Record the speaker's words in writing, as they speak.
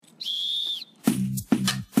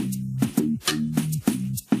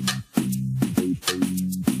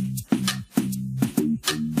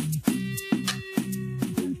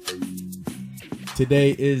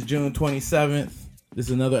Today is June 27th. This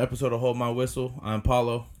is another episode of Hold My Whistle. I'm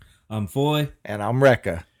Paulo. I'm Foy. And I'm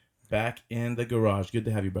Rekka. Back in the garage. Good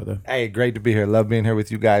to have you, brother. Hey, great to be here. Love being here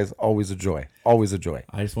with you guys. Always a joy. Always a joy.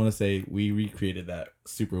 I just want to say we recreated that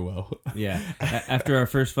super well. Yeah. After our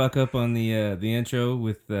first fuck up on the intro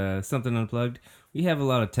with something unplugged, we have a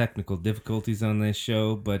lot of technical difficulties on this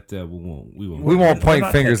show, but we won't. We won't point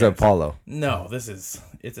fingers at Paulo. No,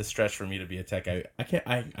 it's a stretch for me to be a tech guy.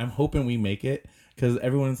 I'm hoping we make it because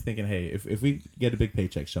everyone's thinking, hey, if we get a big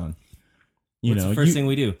paycheck, Sean, What's the first thing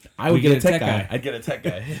we do? I would get a tech guy. I'd get a tech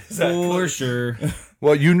guy. Exactly. For sure.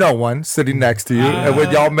 Well, you know one sitting next to you. And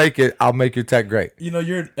when y'all make it, I'll make your tech great.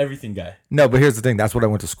 You're an everything guy. No, but here's the thing. That's what I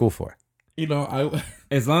went to school for.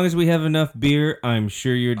 As long as we have enough beer, I'm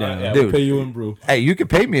sure you're down. Yeah, Dude. we'll pay you in brew. Hey, you can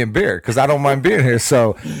pay me in beer because I don't mind being here.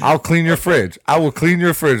 So I'll clean your fridge. I will clean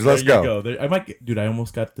your fridge. Let's go. I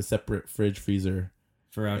almost got the separate fridge freezer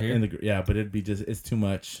For out here? but it'd be it's too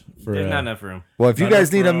much for. There's not enough room. Well, if you Not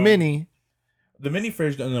guys enough need a room. mini, The mini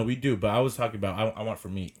fridge, no, we do. But I was talking about I want for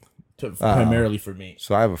meat, primarily for meat.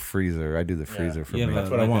 so I have a freezer. I do the freezer for You me. have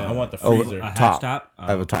That's what I want. I want the Oh, freezer. A half Top. top? I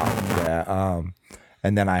have a top. Yeah.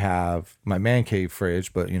 And then I have my man cave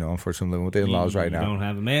fridge, but unfortunately, I'm living with the in-laws right You now. don't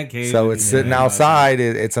have a man cave. So it's sitting outside.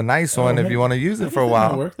 It's a nice one if hey, you want to use I it guess for a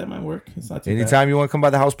while. That might work. It's not too bad. Anytime you want to come by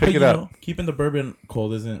the house, pick But, it up. keeping the bourbon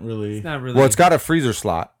cold isn't really. It's not really. Well, it's got a freezer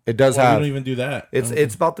slot. It does Well, we have. don't even do that.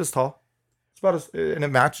 It's about this tall. It's about and it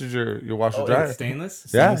matches your washer dryer. It's stainless?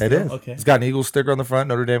 Yeah, stainless it steel? is. Okay. It's got an Eagle sticker on the front,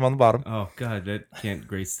 Notre Dame on the bottom. Oh, God, that can't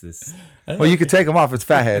grace this. Well, you can take them off. It's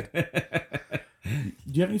fathead. Do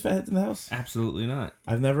you have any fatheads in the house? Absolutely not.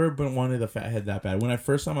 I've never been wanted a fathead that bad. When I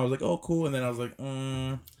first saw them, I was like, "Oh, cool," and then I was like,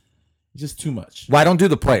 just too much. Well, I don't do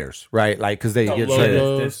the players, right? Like because they The get logo.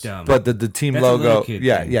 traded. That's dumb. But the team That's a little logo, kid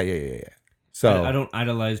yeah, thing. yeah. So I don't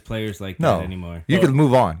idolize players like no, that anymore. you can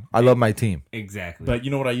move on. I love my team. Exactly. But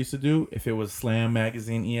you know what I used to do? If it was Slam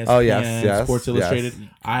Magazine, ESPN, Oh, yes, Sports yes. Illustrated,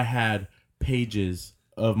 I had pages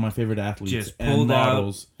of my favorite athletes just and pulled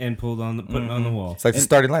models. out and pulled on put it on the wall. It's like the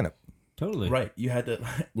starting lineup. Totally. Right, you had to.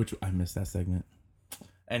 Which I missed that segment.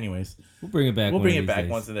 Anyways, We'll bring it back. we'll one bring of it these back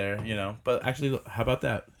days. once there. But actually, look, how about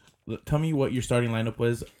that? Tell me what your starting lineup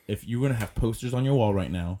was. If you're gonna have posters on your wall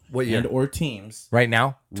right now, What year? and or teams Right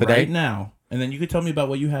now, today, right now, and then you could tell me about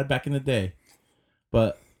what you had back in the day.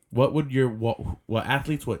 But what would what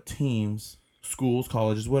athletes, what teams, schools,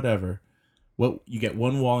 colleges, whatever? What you get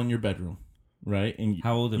one wall in your bedroom, right? And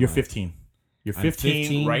How old am you're I? 15. You're I'm 15,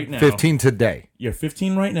 15. right now. 15 today. You're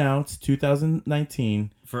 15 right now. It's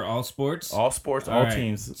 2019. For all sports? All sports, all right.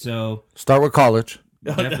 teams. So, Start with college.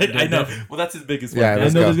 I know. Well, that's his biggest one. Yeah, I know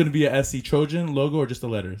let's go. there's going to be a SC Trojan logo or just the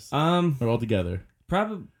letters. Or all together.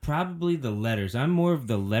 probably the letters. I'm more of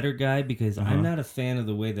the letter guy because I'm not a fan of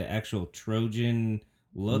the way the actual Trojan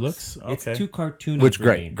looks. Okay. It's too cartoony Which for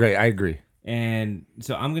great, me. great. I agree. And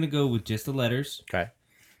so I'm going to go with just the letters. Okay.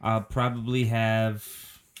 I'll probably have,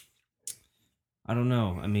 I don't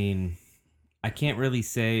know. I mean, I can't really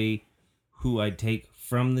say who I'd take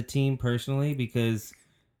from the team personally because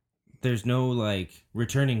there's no like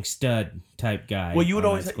returning stud type guy. Well, you would on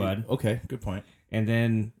always my squad. Okay, good point. And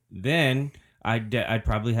then I'd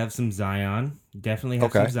probably have some Zion. Definitely have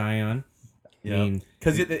Okay. some Zion. Yeah. I mean,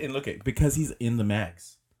 Because he's in the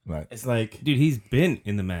mags. Right. It's like dude, he's been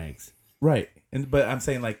in the mags. right, but I'm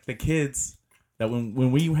saying like the kids that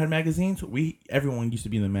when we had magazines, everyone used to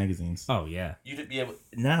be in the magazines. Oh yeah, You'd be able.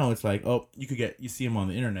 Now it's like you see them on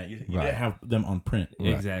the internet. You Right. didn't have them on print.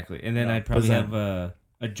 exactly. And then Yeah. I'd probably But have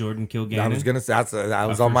a Jordan Kilgannon. I was gonna say that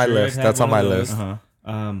was For on my sure I'd list. have That's on one my of those.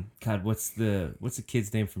 list. God, what's the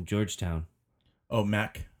kid's name from Georgetown? Oh,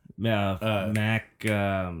 Mac, Mac.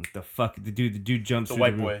 The dude jumps the through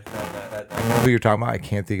white the boy. roof. I know who you're talking about. I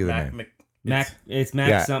can't think of the Mac name. Mac. It's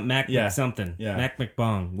Mac. Yeah. Mac Yeah. something. Yeah. Mac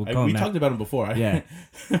McBong. We'll call We him Mac. talked about him before. Yeah.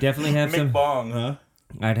 Definitely have some. McBong, huh?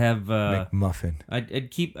 I'd have. McMuffin.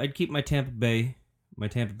 I'd keep my Tampa Bay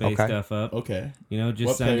Okay. stuff up. Okay. Just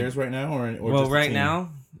What signed- players right now, or well, just the right team?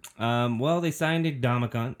 now, they signed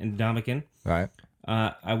Dominican. Right.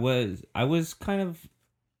 I was kind of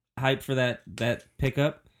hyped for that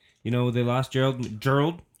pickup. They lost Gerald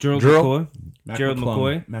McCoy. Mac Gerald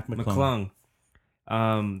McClung. McCoy. Mac McClung.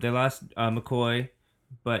 They lost McCoy,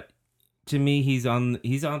 but to me, he's on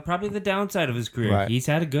probably the downside of his career. Right. He's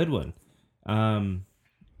had a good one.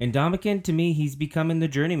 And Dominican, to me, he's becoming the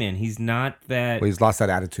journeyman. He's not that Well, he's lost that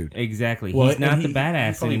attitude. exactly. Well, he's not and the he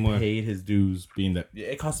badass probably anymore. Paid his dues being that.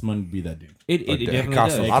 It costs money to be that dude. It definitely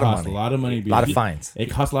costs does. a lot of costs money. a lot of money. To be A lot of fines. It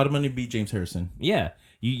costs a lot of money to beat James Harrison. Yeah,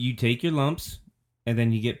 you take your lumps, and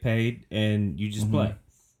then you get paid, and you just play.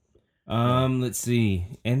 Let's see,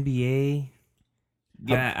 NBA.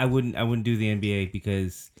 Yeah, I wouldn't do the NBA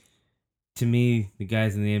because to me, the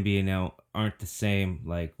guys in the NBA now aren't the same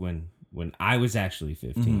like when I was actually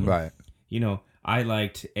 15. Right. You know, I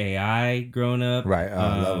liked AI growing up. Right.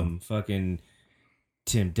 I love 'em. Fucking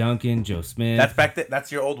Tim Duncan, Joe Smith. That's back.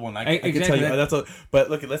 That's your old one. I can tell Exactly. you. That's a. But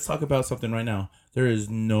look, let's talk about something right now. There is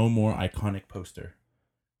no more iconic poster.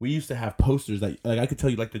 We used to have posters that, like, I could tell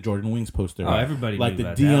you, like the Jordan Wings poster. Oh, everybody like knew the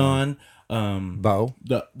about that Dion. Bo.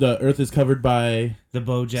 The Earth is covered by. The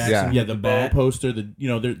Bo Jackson. Yeah, with the Bo bat. poster.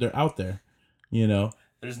 They're out there. You know,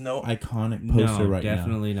 there's no iconic poster No, right now.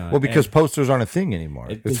 definitely not. Well, because posters aren't a thing anymore.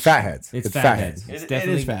 It's fatheads. It's It's fatheads. fatheads. It's It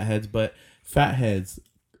definitely is fatheads, but fatheads.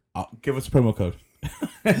 Give us a promo code.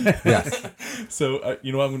 Yes. So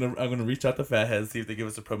you know, I'm gonna reach out to fatheads, see if they give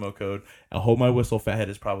us a promo code. I'll hold my whistle. Fathead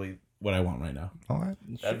is probably what I want right now. All right.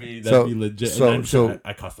 That'd be So- legit. so- And I'm sure so-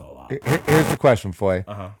 I cost a lot. Here's the question for you.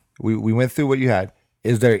 Uh-huh. We went through what you had.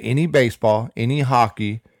 Is there any baseball, any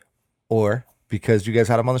hockey, or because you guys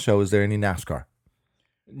had them on the show, is there any NASCAR?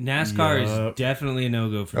 NASCAR Yup. is definitely a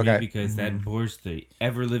no-go for Okay. me because that bores the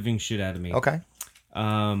ever-living shit out of me. Okay.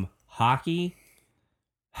 Hockey,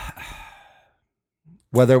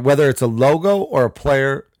 Whether it's a logo or a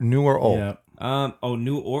player, new or old. Yeah.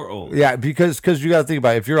 new or old. Yeah, because you got to think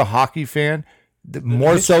about it. If you're a hockey fan,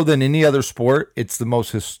 more so than any other sport, it's the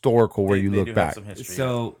most historical where you They look do have back. some history.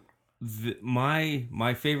 So,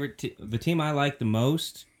 my favorite, the team I liked the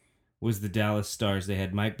most was the Dallas Stars. They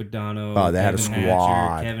had Mike Bodano. Oh, they had a Kevin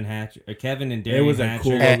squad. Kevin and it Darian was a Hatcher.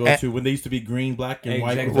 cool And- logo too. When they used to be green, black, and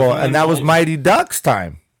white. Exactly. Well, and that was Mighty Ducks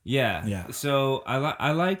time. Yeah. Yeah. So I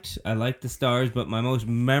liked the Stars, but my most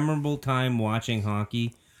memorable time watching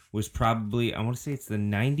hockey was probably, I want to say it's the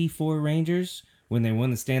 94 Rangers when they won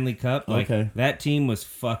the Stanley Cup. Like, Okay. that team was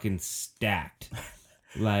fucking stacked.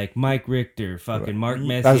 Like Mike Richter, fucking Mark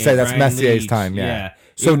Messier. I was say that's Brian Messier's Leach. time. Yeah.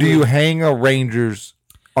 So It do you was- hang a Rangers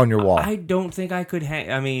on your wall? I don't think I could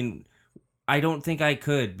hang. I mean, I don't think I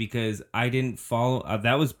could because I didn't follow.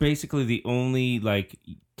 That was basically the only like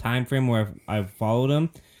time frame where I followed them.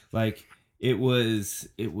 Like it was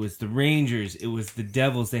the Rangers, it was the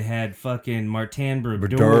Devils. They had fucking Martin Brodeur.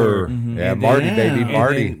 Brodeur. Mhm. Yeah, And Marty, then- baby, and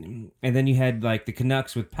Marty. And then you had like the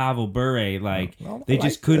Canucks with Pavel Bure. Like Oh, they I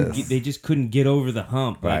just like couldn't. this. They just couldn't get over the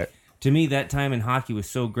hump. Like, Right. to me, that time in hockey was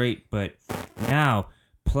so great. But now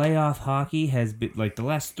playoff hockey has been like the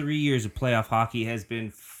last 3 years of playoff hockey has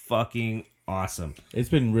been fucking awesome. It's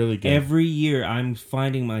been really good. Every year, I'm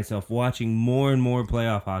finding myself watching more and more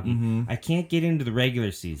playoff hockey. Mm-hmm. I can't get into the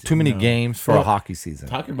regular season. Too many No. games for a Well, hockey season.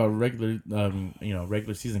 Talking about regular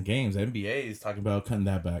season games, NBA is talking about cutting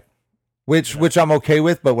that back. Which I'm okay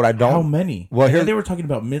with, but what I How don't. many? Well, And here- then they were talking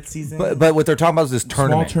about mid-season. But what they're talking about is this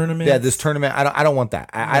tournament. tournaments? Yeah, this tournament. I don't want that.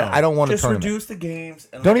 I don't want a just tournament. reduce the games.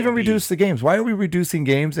 And Don't let even it be. reduce the games. Why are we reducing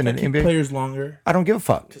games in an Keep NBA? players longer. I don't give a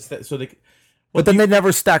fuck. So they. But then they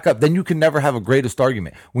never stack up. Then you can never have a greatest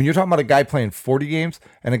argument. When you're talking about a guy playing 40 games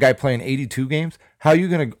and a guy playing 82 games, how are you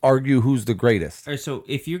going to argue who's the greatest? All right, so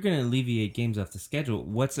if you're going to alleviate games off the schedule,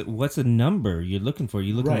 what's a number you're looking for?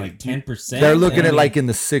 You're looking Right. like 10%. They're looking I at mean, like in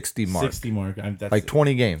the 60 mark, 60 mark. That's like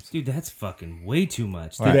 20 games. dude, that's fucking way too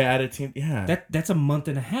much. Do they add a team? Yeah. That's a month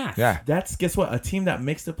and a half. Yeah. That's guess what? A team that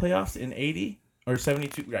makes the playoffs in 80 or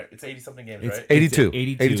 72. Right. It's 80 something games, It's right? 82.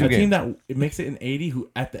 82. 82 A team games. that it makes it in 80 who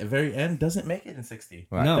at the very end doesn't make it in 60.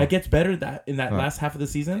 Right. No, That gets better that in that last half of the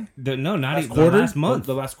season. not Last even quarter, the last month.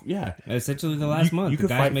 The last yeah. Essentially, the last month. You the can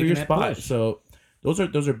guys fight for making your that spot. push. So those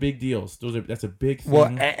are big deals. That's a big thing. Well,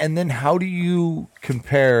 and then how do you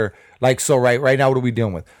compare? Like, so right now, what are we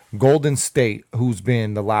dealing with? Golden State, who's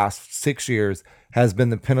been the last 6 years, has been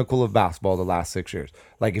the pinnacle of basketball the last 6 years.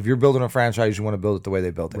 Like, if you're building a franchise, you want to build it the way they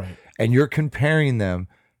built it. Right. And you're comparing them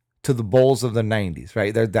to the Bulls of the 90s,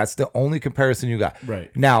 right? That's the only comparison you got.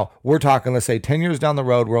 Right. Now, we're talking, let's say 10 years down the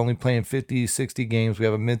road, we're only playing 50, 60 games. We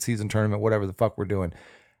have a midseason tournament, whatever the fuck we're doing.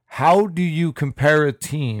 How do you compare a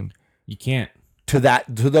team You can't. to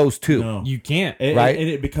those two? no. You can't. Right. And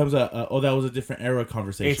it becomes that was a different era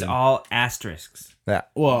conversation. It's all asterisks. Yeah.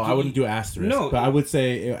 Well, I wouldn't do asterisk, No. but I would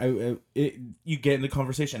say you get in the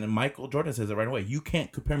conversation, and Michael Jordan says it right away. You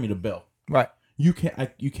can't compare me to Bill. Right. You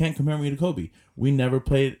can't compare me to Kobe. We never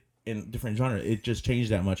played in different genre. It just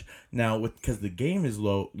changed that much now because the game is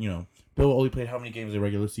low. Bill only played how many games in the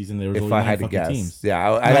regular season? There was If only I 9 had to fucking guess. teams.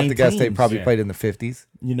 Yeah, I'd have to guess they 9 probably teams, played in the 50s.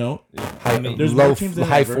 I mean, There's more Low, teams than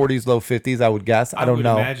high ever. 40s, low 50s, I would guess. I don't would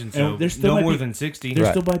know. imagine so. And there still No might more be- than 60. There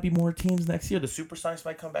Right. still might be more teams next year. The Supersonics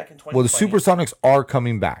might come back in 2020. Well, the Supersonics are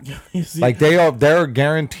coming back. You see? Like they're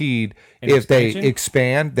guaranteed An if they expansion?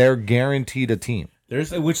 expand, they're guaranteed a team.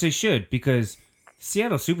 there's Which they should, because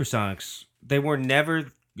Seattle Supersonics, they were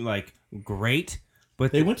never like great,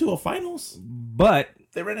 But They went to a finals. but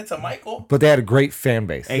They ran into Michael. But they had a great fan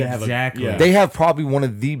base. have a- exactly. yeah. They have probably one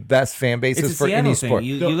of the best fan It's bases a for Seattle any thing. sport.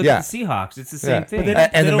 You look Yeah. at the Seahawks. It's the same Yeah. thing. But they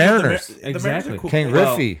And they the don't have Mariners. The Mariners Exactly. are cool. Ken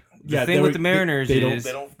Well, Griffey. The thing they with were- the Mariners they is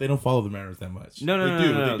they don't follow the Mariners that much. no,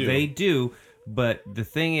 They do. they do. But the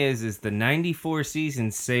thing is the '94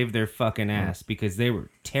 season saved their fucking ass because they were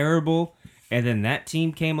terrible, and then that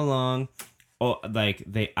team came along. Oh, like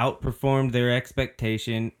they outperformed their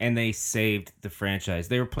expectation and they saved the franchise.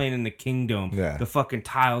 They were playing in the Kingdom. Yeah. The fucking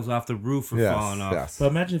tiles off the roof were Yes, falling off. yes. But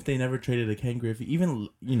imagine if they never traded a Ken Griffey. Even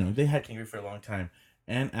they had Ken Griffey for a long time,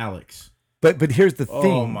 and Alex. But here's the thing.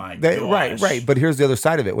 Oh my Right, gosh. right. But here's the other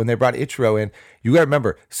side of it. When they brought Ichiro in, you got to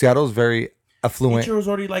remember, Seattle's very affluent. Ichiro's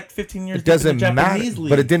already like 15 years. It doesn't deep in the matter, Japanese league.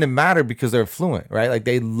 but it didn't matter because they're fluent, right? Like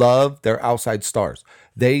they love their outside stars.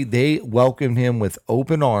 They welcomed him with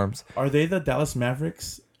open arms. Are they the Dallas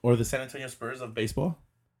Mavericks or the San Antonio Spurs of baseball?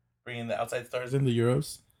 Bringing the outside stars in the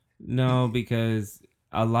Euros. No, because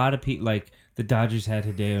a lot of people, like the Dodgers had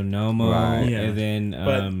Hideo Nomo, Right. Yeah. and then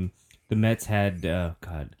But- the Mets had,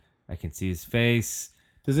 God, I can see his face.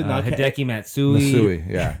 Does it not? Hideki Matsui. Masui,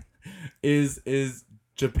 yeah. Is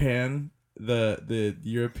Japan the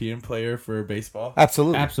European player for baseball?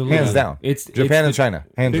 Absolutely. Absolutely. Hands down. It's Japan and the- China.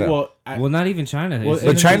 Hands down. Well, not even China. Well, It's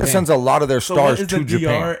But it's China Japan. sends a lot of their so what stars is to the DR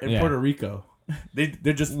Japan. and Yeah. Puerto Rico?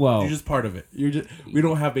 They're just Well- you're just part of it. We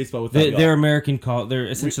don't have baseball without They're y'all. American they're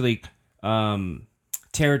essentially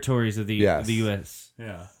territories of the Yes. the U.S.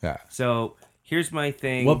 Yeah. Yeah. So here's my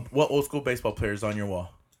thing. What old school baseball players on your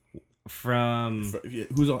wall? From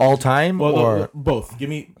Who's on All time Well, or both. Give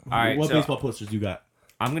me All right, what so- baseball posters you got.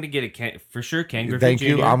 I'm gonna get a Ken, for sure. Ken Griffey thank Jr.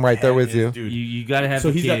 you. I'm right there with His you. dude. You gotta have So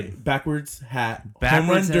the he's kid, got backwards hat, home Backwards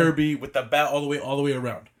run hat. derby with the bat all the way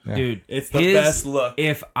around. dude. It's the best look.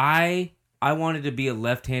 If I wanted to be a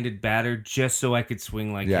left-handed batter just so I could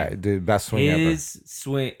swing like Yeah, him. dude, best swing ever. His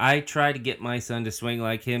swing. I tried to get my son to swing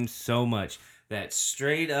like him so much. That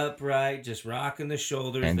straight upright, just rocking the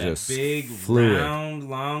shoulders, And that just big fluid. round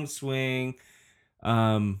long swing.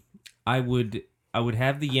 I would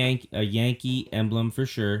have the Yankee emblem for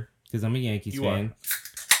sure because I'm a Yankees You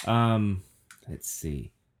fan. Let's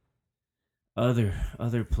see.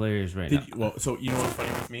 Other players right now. So you know what's funny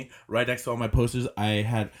with me? Right next to all my posters,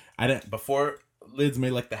 I didn't before Lids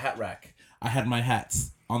made like the hat rack. I had my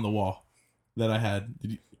hats on the wall that I had.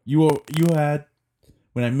 You had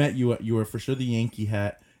when I met you. You were for sure the Yankee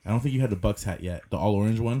hat. I don't think you had the Bucks hat yet, the all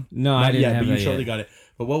orange one. No, I Not didn't yet, have but you that surely yet. got it.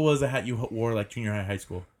 But what was the hat you wore like junior high, high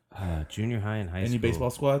school? Junior high and high Any school. baseball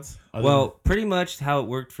squads? Well, pretty much how it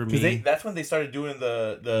worked for me. That's when they started doing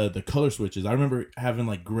the color switches. I remember having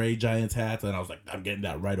like gray Giants hats, and I was like, I'm getting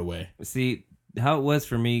that right away. See how it was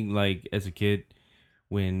for me, like as a kid,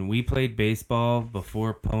 when we played baseball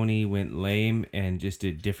before Pony went lame and just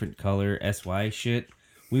did different color SY shit.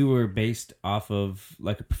 We were based off of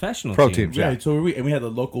like a professional Pro team. team. Yeah. Right. So were we, and we had the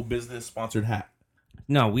local business sponsored hat.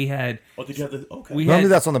 No, we had Oh, did you have the? Okay. we Normally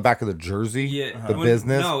had that's on the back of the jersey, the when-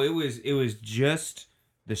 business. No, it was just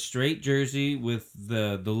the straight jersey with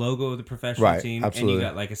the logo of the professional Right, team, absolutely. and you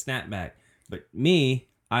got like a snapback. But me,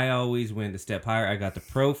 I always went a step higher. I got the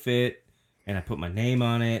pro fit, and I put my name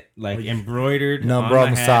on it, like embroidered Number on on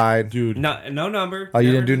my the hat. side. Dude. No number. Oh, you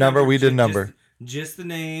Never didn't do number? We did Just- number. Just the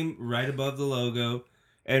name right above the logo,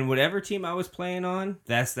 and whatever team I was playing on,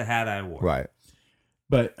 that's the hat I wore. Right.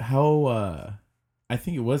 But how? I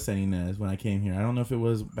think it was San Ynez when I came here. I don't know if it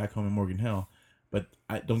was back home in Morgan Hill. But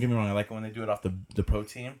don't get me wrong. I like it when they do it off the pro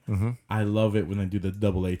team. Mm-hmm. I love it when they do the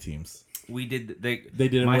double A teams. We did. They They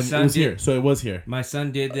did it My when son it was did- here. So it was here. My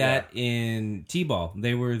son did that in T-ball.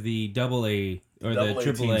 They were the double A or the Double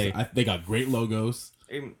triple A. teams. They got great logos.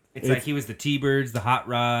 It's like he was the T-Birds, the Hot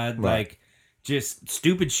Rod, Right. like just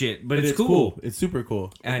stupid shit, but it's cool. It's super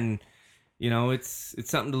cool. And it's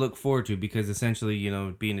something to look forward to because essentially,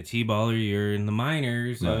 being a T-baller, you're in the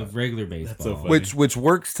minors of regular baseball. so funny. Which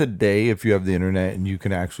works today if you have the internet and you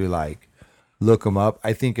can actually like look them up.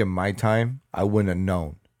 I think in my time I wouldn't have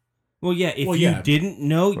known. Well, yeah, if Well, you yeah. didn't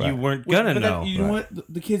know, you Right. weren't Well, gonna but that- know. you know what?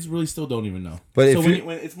 The kids really still don't even know. But so if when, you-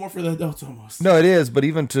 when it's more for the adults almost. No, it is. But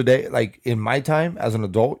even today, like in my time as an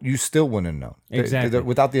adult, you still wouldn't have known. Exactly.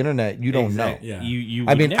 Without the internet, you don't know. Exactly. Yeah. You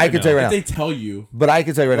I would mean, never I could know. tell you right If now. they tell you, But I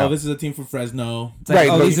can tell you right oh, now. this is a team from Fresno. It's like, Right,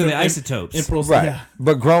 oh, but- these are the In- isotopes. in Pro- Right. Yeah.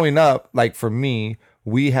 But growing up, like for me,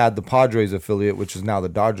 we had the Padres affiliate, which is now the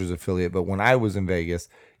Dodgers affiliate. But when I was in Vegas,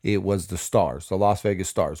 it was the Stars, the Las Vegas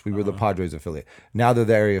Stars. We were the Padres affiliate. Now they're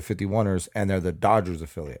the Area 51ers, and they're the Dodgers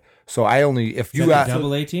affiliate. So I only, if Is you that ask, the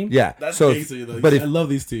double A team? yeah. That's so, basically the, but I if love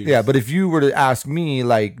these teams. yeah, but if you were to ask me,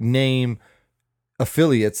 like name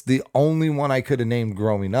affiliates, the only one I could have named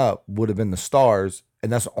growing up would have been the Stars,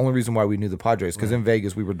 and that's the only reason why we knew the Padres, because in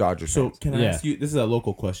Vegas we were Dodgers So fans. can I ask you? This is a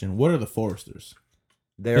local question. What are the Foresters?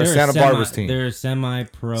 They're Santa Barbara's team. They're a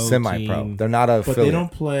semi-pro. Semi-pro. team. They're not a But affiliate. they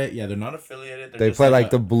don't play. Yeah, they're not affiliated. They're They just play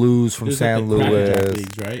like the Blues from there's San like the Cracker Jack Luis.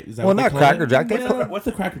 leagues, right? Is that Well, what they not call Cracker it? Jack. They What's play- what's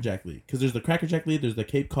the Cracker Jack League? Because there's the Cracker Jack League. There's the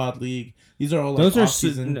Cape Cod League. These are all like Those are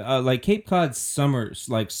off-season. like Cape Cod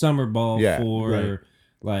summer ball Yeah, for right.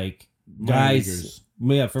 like Minor guys. leaguers.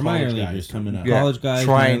 Yeah, for minor College guys leaguers coming up. Yeah, College guys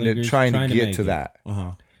trying minor to leaguers, trying to get make to it. that.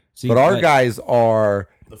 Uh-huh. See, But our guys are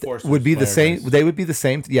The Foresters would be the play our same. guys. They would be the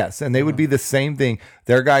same. Yes, and they would be the same thing.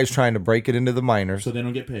 Their guys trying to break it into the minors. So they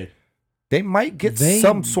don't get paid. They might get They-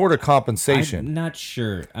 some sort of compensation. I'm not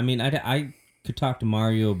sure. I mean, I could talk to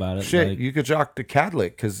Mario about it. Shit, like- you could talk to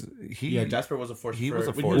Cadlick because he. Yeah, Jasper was a Forester. He was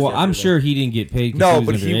a when Forester. well, I'm there. sure he didn't get paid. 'cause No, he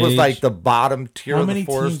but was he was underage. like the bottom tier How of many the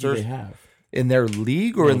teams do Foresters they have? in their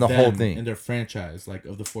league or in the No, whole them, thing. in their franchise, like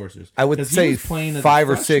of the Foresters. I would 'Cause he say was playing as a 5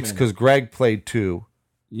 or 6 freshman. because Greg played 2.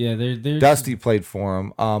 Yeah, they're Dusty played for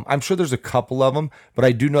him. I'm sure there's a couple of them, but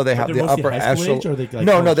I do know they have they're the mostly upper high school echelon. age, or are they, like,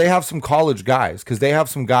 no, college? they have some college guys because they have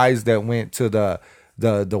some guys that went to the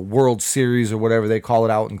World Series or whatever they call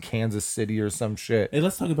it out in Kansas City or some shit. Hey,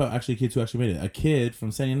 let's talk about actually kids who actually made it. A kid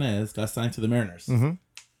from San Ynez got signed to the Mariners. Mhm.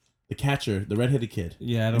 The catcher, the redheaded kid.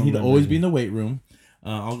 Yeah, I And don't he'd remember always him. be in the weight room.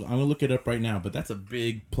 I'm gonna look it up right now, but that's a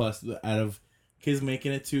big plus out of kids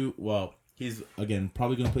making it to. Well, he's again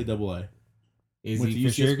probably gonna play Double A. Is Went he to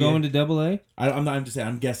for sure UCSB? going to Double A? I'm not. I'm just saying.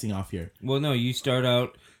 I'm guessing off here. Well, no, you start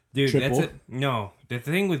out, dude. Triple? That's it. No, the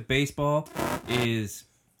thing with baseball is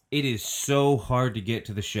it is so hard to get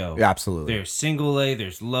to the show. Yeah, absolutely. There's single A,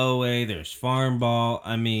 there's low A, there's farm ball.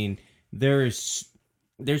 I mean, there's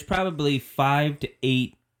probably 5 to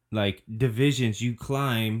 8 like divisions you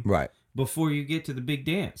climb Right. before you get to the big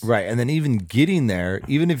dance. Right. And then even getting there,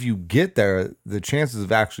 even if you get there, the chances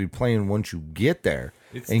of actually playing once you get there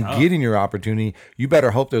It's and tough. getting your opportunity, you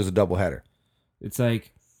better hope there's a doubleheader. It's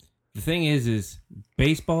like the thing is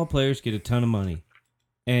baseball players get a ton of money,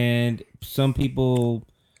 and some people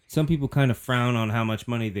kind of frown on how much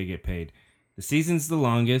money they get paid. The season's the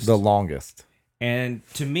longest, The longest. and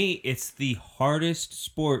to me, it's the hardest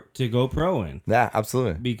sport to go pro in Yeah,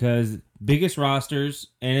 absolutely. because biggest rosters,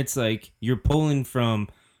 and it's like you're pulling from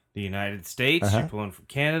the United States, Uh-huh. you're pulling from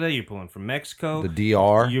Canada, you're pulling from Mexico, The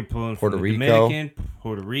DR, you're pulling Puerto from the Rico. Dominican,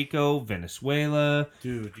 Puerto Rico, Venezuela.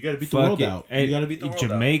 Dude, you gotta beat the world Fucking- out. and You gotta beat the world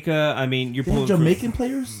Jamaica. I mean, you're out. They have pulling from- Jamaican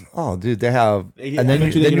players. Oh, dude, they have, Yeah, and I then bet you,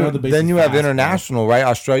 you they then get you, around the bases then you have fast, international, right?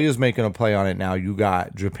 Australia's making a play on it now. You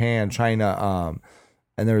got Japan, China,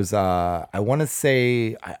 and there's I want to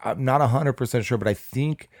say I'm not 100% sure, but I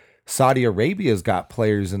think Saudi Arabia's got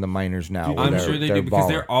players in the minors now. where I'm sure they do because balling.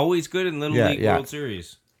 they're always good in Little Yeah, League yeah. World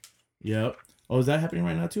Series. Yep. Oh, is that happening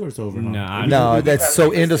right now too, or it's over? now? Nah, No, that's so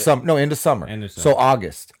into summer. No, into summer. End of So summer.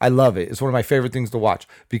 August. I love it. It's one of my favorite things to watch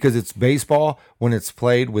because it's baseball when it's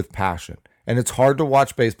played with passion. And it's hard to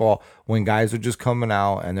watch baseball when guys are just coming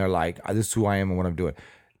out and they're like, this is who I am and what I'm doing.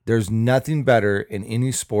 There's nothing better in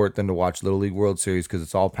any sport than to watch Little League World Series because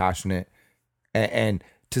it's all passionate. And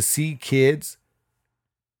to see kids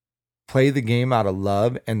play the game out of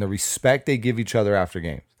love and the respect they give each other after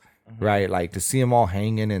games, right? Like to see them all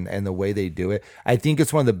hanging and the way they do it. I think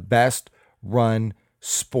it's one of the best run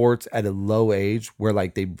sports at a low age where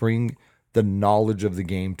like they bring the knowledge of the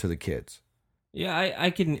game to the kids. Yeah, I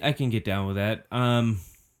can get down with that.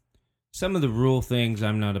 Some of the rule things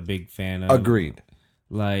I'm not a big fan of. Agreed.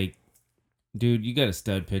 Like, dude, you got a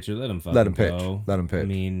stud pitcher. Let him fucking Let him pitch. go. Let him pitch. I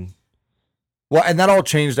mean, Well, and that all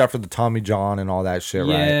changed after the Tommy John and all that shit, right?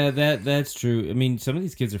 yeah, that's true. I mean, some of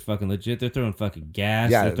these kids are fucking legit. They're throwing fucking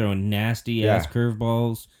gas. Yeah. They're throwing nasty Yeah. ass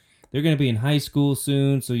curveballs. They're gonna be in high school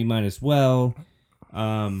soon, so you might as well.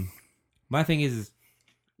 My thing is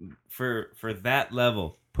for that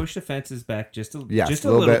level, push the fences back just a Yes, just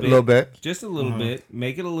a little bit. just a little bit.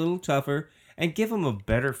 Make it a little tougher, and give them a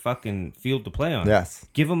better fucking field to play on. Yes.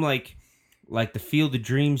 Give them like the Field of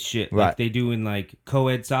Dreams shit, like Right. they do in like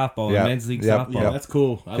co-ed softball, Yep. and men's league Yep. softball. Yeah, that's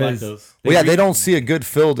cool. I like 'Cause those. Well, yeah, they don't see a good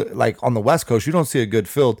field like on the West Coast. You don't see a good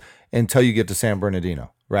field until you get to San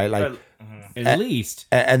Bernardino, right? Like, At least.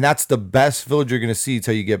 and that's the best field you're going to see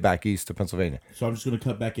till you get back east to Pennsylvania. So I'm just gonna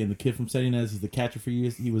cut back in. The kid from San Ynez, he's the catcher for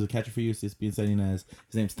US. He was a catcher for USSB in San Ynez.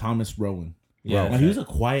 His name's Thomas Rowan. Yeah. Now he was a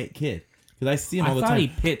quiet kid because I see him all I the thought time. he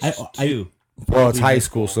pitched I- too. Well, it's Probably high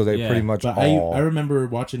school, so they Yeah, pretty much But all. I remember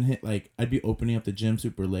watching him. Like I'd be opening up the gym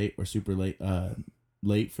super late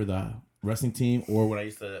late for the wrestling team, or when I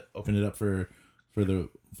used to open it up for the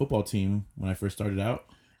football team when I first started out,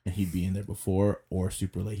 and he'd be in there before or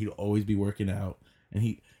super late. He'd always be working out, and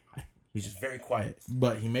he's just very quiet.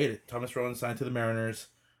 But he made it. Thomas Rowan signed to the Mariners.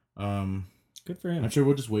 Good for him. I'm sure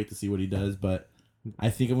we'll just wait to see what he does, but I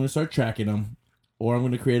think I'm going to start tracking them, or I'm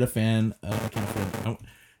going to create a fan account.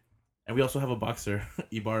 And we also have a boxer,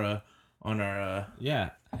 Ibarra, on our. Yeah,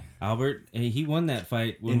 Albert, he won that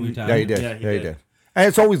fight when we talked. Yeah, he did. Yeah, Yeah, he he did. did. And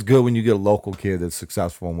it's always good when you get a local kid that's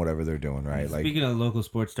successful in whatever they're doing, right? Like Speaking of local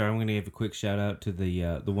sports star, I'm going to give a quick shout out to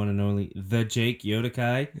the one and only the Jake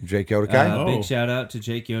Yodakai. Jake Yodakai. Oh. Big shout out to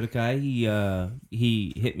Jake Yodakai.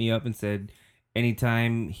 He hit me up and said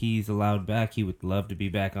anytime he's allowed back, he would love to be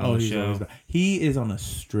back on the show. He is on a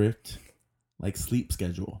strict, sleep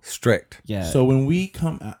schedule. Strict. Yeah. So when we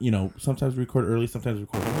come, sometimes we record early, sometimes we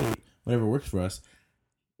record late, whatever works for us.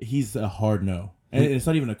 He's a hard no, and it's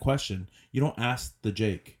not even a question. You don't ask the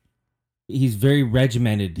Jake. He's very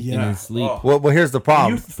regimented in Yeah. his sleep. Oh. Well, here's the You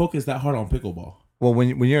problem. focus that hard on pickleball. Well,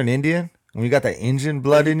 when you're an Indian, when you got that Indian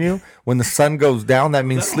blood in you, when the sun goes down, that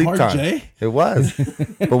means Is that sleep hard, time. Jay? It was.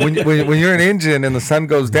 But when you're an Indian and the sun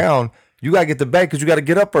goes down, you gotta get to bed because you gotta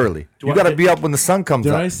get up early. You gotta be up when the sun comes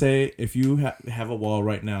Did up. I say if you have a wall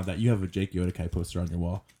right now that you have a Jake Yodakai poster on your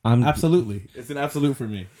wall? I'm Absolutely, it's an absolute for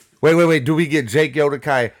me. Wait. Do we get Jake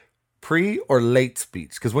Yodakai pre or late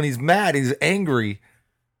speech? Because when he's mad, he's angry.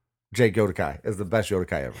 Jake Yodakai is the best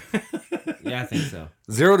Yodakai ever. Yeah, I think so.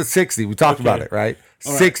 0 to 60. We talked about it, right?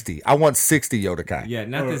 All right. 60. I want 60 Yodakai. Yeah,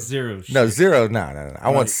 not the zero. No, shit. 0. No. I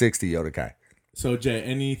want Right. 60 Yodakai. So Jay,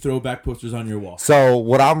 any throwback posters on your wall? So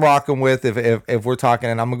what I'm rocking with, if we're talking,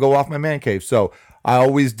 and I'm gonna go off my man cave. So I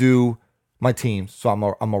always do my teams. So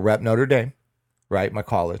I'm a rep Notre Dame, right? My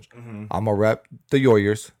college. I'm a rep the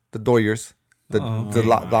Doyers, the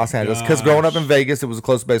Los Angeles. Because growing up in Vegas, it was a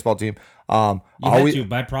close baseball team. You had to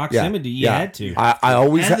by proximity. You had to. I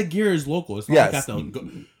always. And the gear is local. It's not Yes. like I have to go,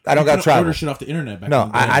 I don't you got couldn't travel. Order shit off the internet back No, in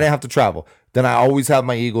the day. I didn't have to travel. Then I always have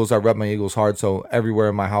my Eagles. I rep my Eagles hard. So everywhere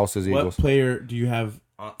in my house is What Eagles. player do you have?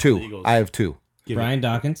 On Two. The Eagles? I have two. Give Brian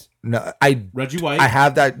Dawkins. No, Reggie White. I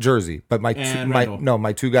have that jersey, but my And Randall.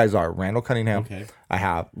 my two guys are Randall Cunningham. Okay. I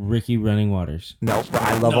have Ricky Running Waters. no, but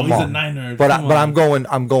I love No, them he's all. a Niner. But Come I'm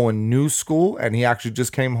on. going new school, and he actually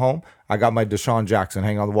just came home. I got my Deshaun Jackson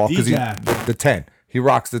hanging on the wall because he D-Jack. the 10. He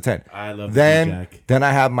rocks the 10. I love then D-Jack. then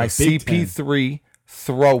I have my The Big CP3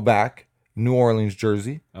 throwback New Orleans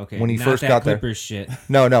jersey. Okay. when he not first that got Clippers shit.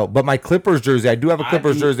 there. No, but my Clippers jersey. I do have a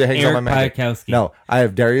Clippers jersey that hangs on my Eric man. Piakowski. No, I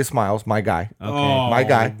have Darius Miles, my guy. Okay. Oh, My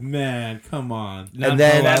guy. Man, come on. Not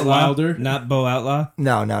then- Bo Matt Outlaw. Wilder? Not Bo Outlaw.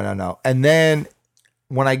 No. And then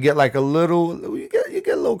when I get like a little, you get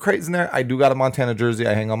a little crates in there. I do got a Montana jersey.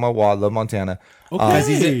 I hang on my wall. I love Montana.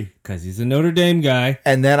 Okay. Because he's a Notre Dame guy.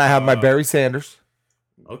 And then I have my Barry Sanders.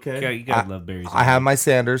 Okay. Yeah, you gotta love Barry. I have my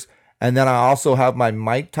Sanders. And then I also have my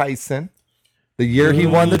Mike Tyson. The year he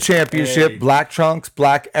won the championship, Hey. black trunks,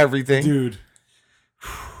 black everything. Dude.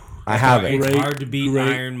 I have it. It's Great- hard to beat great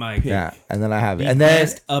Iron Mike. Yeah, and then I have it. The And then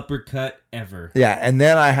best uppercut ever. yeah, and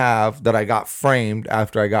then I have that I got framed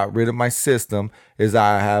after I got rid of my system is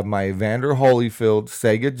I have my Evander Holyfield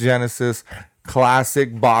Sega Genesis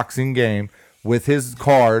classic boxing game with his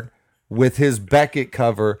card, with his Beckett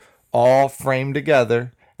cover, all framed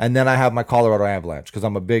together. And then I have my Colorado Avalanche because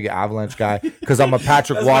I'm a big Avalanche guy. Because I'm a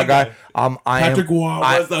Patrick Waugh guy. Patrick Waugh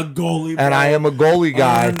was the goalie, and I am a goalie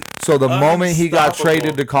guy. So the moment he got Unstoppable.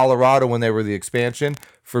 traded to Colorado when they were the expansion,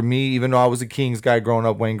 for me, even though I was a Kings guy growing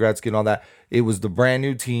up, Wayne Gretzky and all that, it was the brand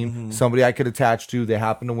new team, somebody I could attach to. They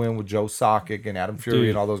happened to win with Joe Sakic and Adam Fury Dude,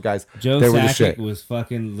 and all those guys. Joe they were the Sakic shit. was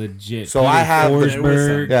fucking legit. So I have the- There was some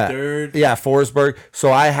Forsberg. Yeah, dirt. yeah, Forsberg.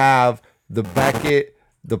 So I have the Beckett,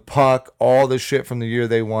 the puck, all the shit from the year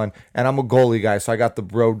they won, and I'm a goalie guy, so I got the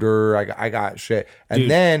Brodeur, I got shit, and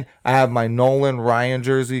Dude. then I have my Nolan Ryan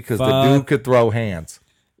jersey because the Fuck. dude could throw hands.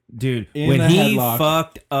 Dude, In when the he headlock.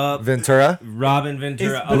 fucked up Ventura, Robin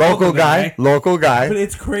Ventura, It's- a local guy. But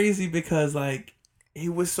it's crazy because he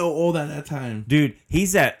was so old at that time. Dude,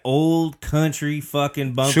 he's that old country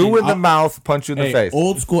fucking bumpkin. Chew in the mouth, punch you in the Hey, face.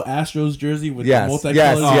 old school Astros jersey with Yes, the multicolored.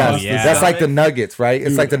 yes. yeah. That's like the Nuggets, right? It's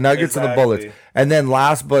Dude, like the Nuggets and the exactly. Bullets. And then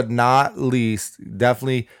last but not least,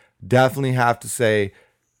 definitely have to say,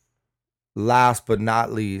 last but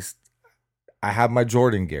not least, I have my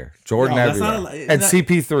Jordan gear. Jordan No, that's everywhere. not a- and that-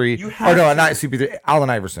 CP3. you Oh, have no, to. not CP3. Allen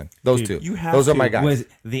Iverson. Those Dude, two. you have Those are to. my guys. Was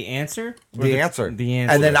the answer? Or the answer. The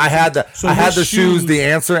answer. And then I had the So I had what the shoes, shoes- the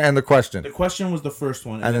answer, and the question The question was the first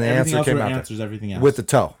one, And then the everything answer else came were out there. answers. Everything else with the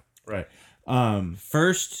toe. right.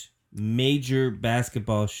 First major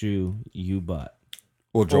basketball shoe you bought.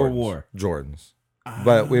 Well, Or Jordans. wore. Jordans.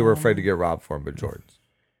 But we were afraid to get robbed for them, but Jordans.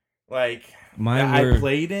 Like Mine that were I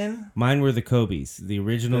played in. Mine were the Kobe's, the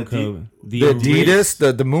original The Kobe. The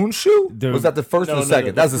Adidas, the moon shoe? The- was that the first or the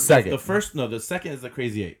second? That's the second. The first, no, the second is the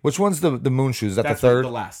Crazy Eight. Which one's the moon shoe? Is that That's the third? The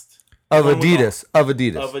last. Of The one with Adidas. Of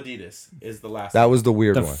Adidas. Of Adidas is the last. That one. was the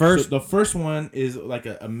weird The one. first So the first one is like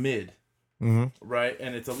a mid, right?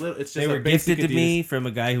 And it's a little. It's just they a were basic gifted to Adidas. me from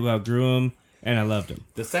a guy who outgrew them, and I loved them.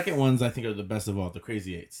 The second ones I think are the best of all. The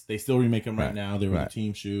Crazy Eights. They still remake them right now. They were right. the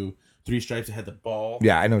team shoe. 3 stripes. It had the ball.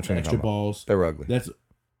 Yeah, I know what you're extra talking about. balls. They were ugly.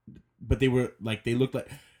 But they were like they looked like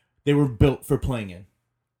they were built for playing in.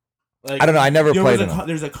 Like I don't know. I never played in them.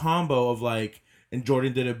 There's a combo of like, and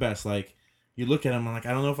Jordan did it best. Like you look at them, I'm like,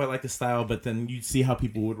 I don't know if I like the style, but then you see how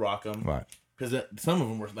people would rock them, Right. Because some of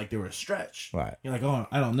them were like they were a stretch. Right. You're like, oh,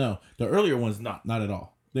 I don't know. The earlier ones, not at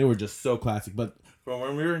all. They were just so classic. But from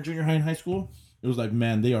when we were in junior high and high school, it was like,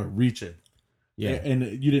 man, they are reaching. Yeah. And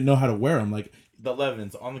you didn't know how to wear them. Like the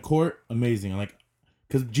 11s on the court, amazing. Like,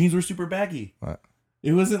 because jeans were super baggy. Right.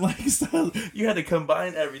 It wasn't like style. You had to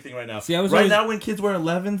combine everything right now. See, I was right always- now when kids wear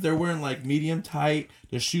 11s, they're wearing like medium tight.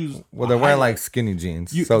 The shoes. Well, they're wearing like skinny jeans,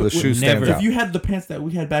 so the would shoe stands never- out. If you had the pants that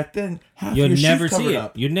we had back then, half You'll your shoes never covered see it.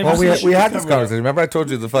 up. You'd never Well, see we it. had, we had this Covered up. conversation. Remember, I told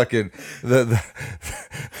you the fucking the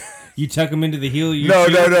You tuck them into the heel. You no,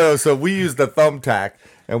 shoe. no, no. So we used the thumbtack,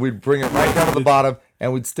 and we'd bring it right down to the bottom,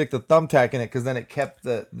 and we'd stick the thumbtack in it because then it kept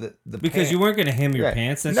the Because pant. you weren't going to hem your Yeah.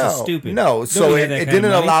 pants. That's no, just stupid. No, so Nobody it, had that it kind of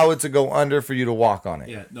didn't money. allow it to go under for you to walk on it.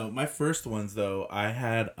 Yeah, no, my first ones though, I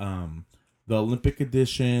had the Olympic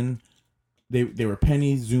edition. They were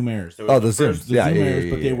Penny Zoom Airs. They were Oh, the Zooms. Yeah, Zoom yeah, Airs, yeah,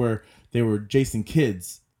 but yeah. they were Jason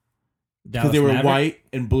Kids because Dallas they were Maverick? white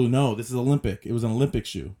and blue. No, this is Olympic. It was an Olympic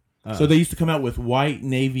shoe. So they used to come out with white,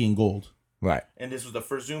 navy, and gold. Right. And this was the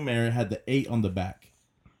first Zoom Air. It had the 8 on the back,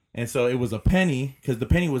 and so it was a Penny because the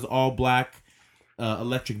Penny was all black,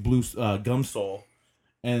 electric blue gum sole,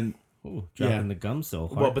 and Ooh, dropping Yeah. the gum sole.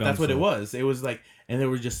 well, hard but gum that's what it sole. was. It was like, and they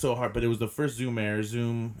were just so hard. But it was the first Zoom Air,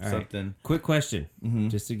 Zoom All right. something. Quick question, Mm-hmm.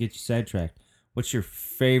 just to get you sidetracked. What's your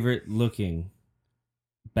favorite looking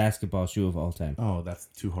basketball shoe of all time? Oh, that's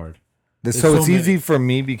too hard. So so it's easy many. for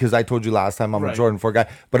me because I told you last time I'm a Right. Jordan 4 guy.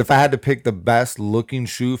 But if I had to pick the best looking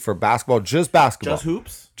shoe for basketball, just basketball, Just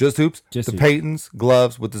hoops. just hoops, Just the hoops. Peytons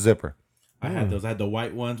gloves with the zipper. I had those. I had the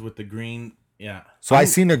white ones with the green. Yeah. So I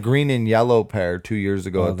seen a green and yellow pair 2 years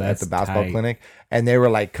ago Oh, at the that's basketball tight. clinic, and they were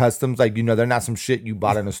like customs, like they're not some shit you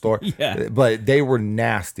bought in a store. Yeah. But they were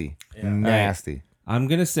nasty, nasty. I'm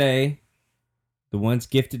gonna say the ones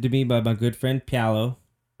gifted to me by my good friend Pialo,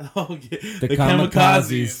 Oh, yeah. the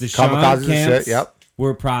Kamikazes, the Sean Kamikazes Kemps, shit, yep.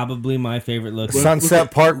 were probably my favorite looking. Sunset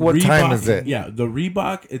Park, what time Reebok- is it? Yeah, the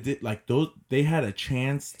Reebok. It did like those. They had a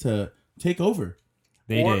chance to take over.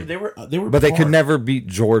 They Or did. They were. But they could par. never beat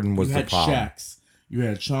Jordan was You the had problem. Shaqs. You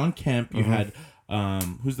had Sean Kemp. You had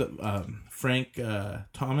who's the Frank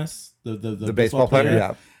Thomas, the baseball player,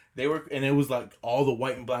 yeah. They were, and it was like all the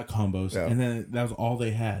white and black combos, Yeah. and then that was all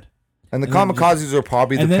they had. And the And then Kamikazes are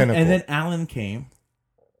probably the and then pinnacle. and then Allen came,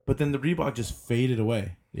 but then the Reebok just faded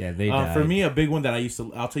away. Yeah, they died. For me, a big one that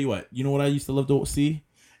I'll tell you what. You know what I used to love to see,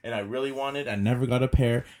 and I really wanted. I never got a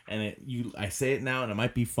pair, and I say it now, and it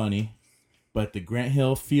might be funny, but the Grant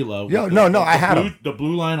Hill Fila. Yo, with no, the I had blue, 'em. the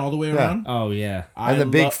blue line all the way Yeah. around. Oh yeah, and the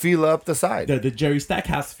big love- Fila up the side. the Jerry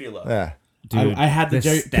Stackhouse Fila. Yeah. dude. I had the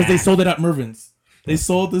Jerry because they stack. sold it at Mervin's. They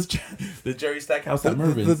sold this the Jerry Stackhouse at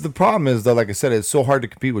Mervin's. The problem is though, like I said, it's so hard to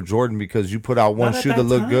compete with Jordan because you put out one Not at shoe that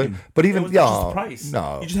looked good, time. but It even was yeah, just price.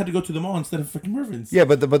 no, You just had to go to the mall instead of freaking Mervin's. yeah,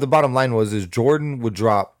 but the bottom line is Jordan would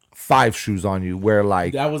drop 5 shoes on you where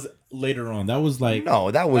like That was later on. That was like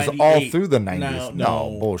no, that was all 98. through the 90s.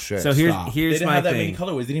 No, bullshit. So here's Stop. here's they didn't my have that thing. many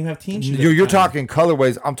colorways. They didn't even have team shoes. you're at the time. talking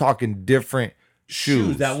colorways. I'm talking different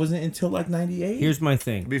shoes. That wasn't until like 98. Here's my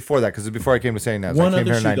thing. before that because before I came to saying that, so one I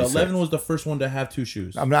came other here in shoe. The 96. 11 was the first one to have 2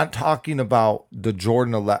 shoes. I'm not talking about the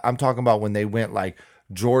Jordan 11. I'm talking about when they went like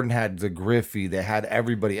Jordan had the Griffey, they had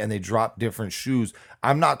everybody, and they dropped different shoes.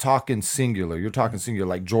 I'm not talking singular. You're talking singular,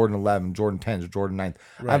 like Jordan 11, Jordan 10s, Jordan 9th.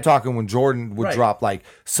 I'm Right. talking when Jordan would Right. drop like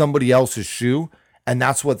somebody else's shoe, and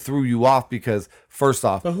that's what threw you off because first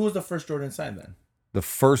off, But who was the first Jordan signed then? the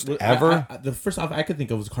first ever. The first off I could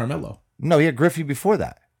think of was Carmelo. No, he had Griffey before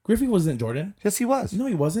that. Griffey wasn't Jordan. Yes, he was. No,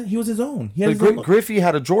 he wasn't. He was his own. He had But his own. Griffey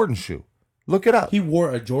had a Jordan shoe. Look it up. He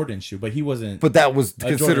wore a Jordan shoe, but he wasn't. But that was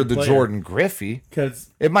Jordan considered the player. Jordan Griffey.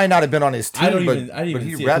 Because It might not have been on his team, I didn't but even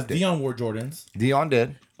he see it. 'Cause repped it. Dion wore Jordans. Dion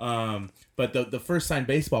did. But the first signed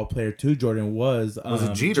baseball player to Jordan was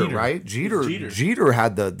it Jeter, right? It Jeter, was Jeter. Jeter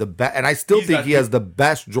had the best, and I still He's think got he has the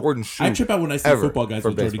best Jordan shoe. I trip out when I see ever football guys for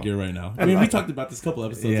with Jordan baseball. gear right now. I mean, we talked about this a couple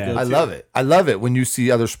episodes Yeah. ago. I too. love it. I love it when you see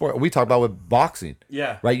other sport. We talk about with boxing,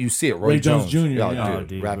 Yeah. right? You see it. Roy Ray Jones Jr., Oh, yeah. Oh,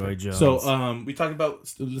 dude, rapid. Roy Jones. So we talked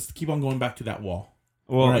about. Let's keep on going back to that wall.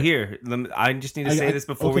 well, right. here, I just need to say this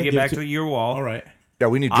before we okay, get back give to your wall. All right, Yeah,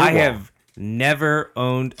 we need. Your I wall. have never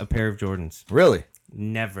owned a pair of Jordans. really.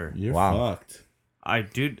 Never. you're Wow. fucked.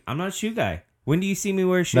 I'm not a shoe guy. When do you see me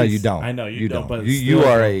wear shoes? No, you don't. I know, you don't, but you still,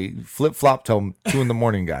 are bro. a flip flop till 2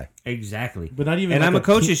 a.m. guy. Exactly. But not even. And like I'm a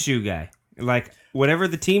coach's team- shoe guy. Like whatever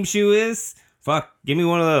the team shoe is, fuck, give me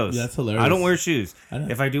one of those. Yeah, that's hilarious. I don't wear shoes. I know.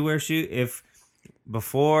 If I do wear shoes, if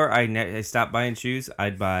before I stopped buying shoes,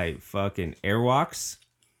 I'd buy fucking Airwalks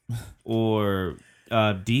or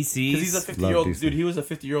DCs. Because he's a 50-year-old DC. dude. He was a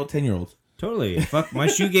 50-year-old, 10-year-old. Totally. Fuck my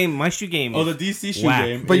shoe game. My shoe game. Oh, is the DC shoe whack.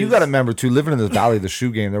 game. But you is- got to remember too, living in the valley, the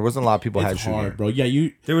shoe game, there wasn't a lot of people had It's shoe hard, game. bro. Yeah,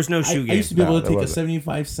 you. There was no I shoe game. used to be able No, to there take a wasn't.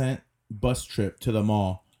 75-cent bus trip to the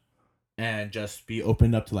mall and just be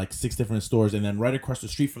opened up to like 6 different stores, and then right across the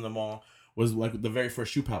street from the mall was like the very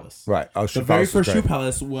first Shoe Palace. Right. Oh, The Shoe very Palace was first Shoe great.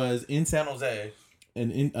 Palace was in San Jose,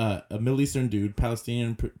 and in a Middle Eastern dude,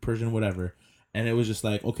 Palestinian, Persian, whatever, and it was just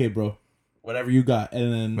like, okay, bro, whatever you got,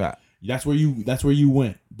 and then Right. that's where you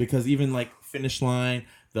went, because even like Finish Line,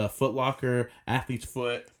 the Foot Locker, Athlete's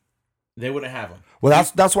Foot, they wouldn't have them. Well,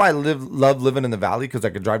 that's why I love living in the valley, because I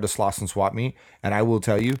could drive to Sloss and Swap Meet, and I will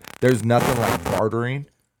tell you, there's nothing like bartering.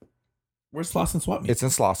 Where's Slauson Swap Meet? It's in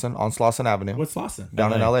Slauson, on Slauson Avenue, What's Slauson?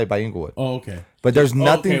 down in LA by Inglewood. Oh, okay. But there's Oh,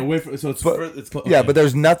 nothing. okay, wait for, so it's but- further, it's close. Yeah, but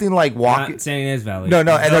there's nothing like walking. Not San Ynez Valley. No, and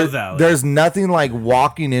The Valley. there's nothing like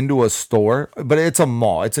walking into a store, but it's a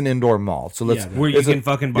mall. It's an indoor mall. So let's Yeah, where you it's a- can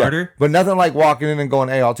fucking yeah, barter. but nothing like walking in and going,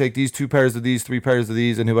 "Hey, I'll take these 2 pairs of these, 3 pairs of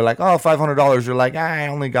these," and he'll be like, "Oh, $500." You're like, "I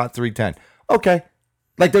only got 310." Okay,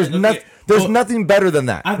 like there's Okay, nothing. There's well, nothing better than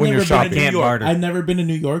that I've when never you're been shopping. to New Can't York. barter. I've never been to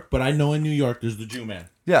New York, but I know in New York there's the Jew Man.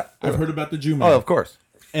 Yeah, I've heard about the Jew Man. Oh, of course.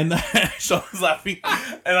 And Sean's laughing.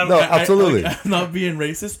 And I'm, No, absolutely. I'm not being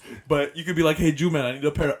racist, but you could be like, "Hey, Jew Man, I need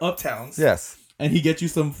a pair of Uptowns." Yes, And he gets you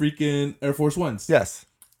some freaking Air Force Ones. yes.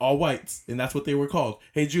 All whites. And that's what they were called.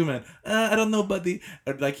 "Hey, Jew Man, I don't know, buddy."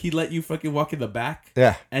 Or, like, he let you fucking walk in the back.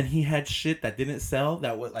 Yeah. And he had shit that didn't sell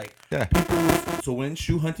that was like, Yeah. so when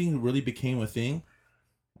shoe hunting really became a thing,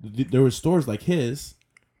 there were stores like his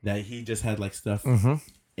that he just had like stuff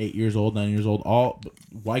 8 years old, 9 years old. All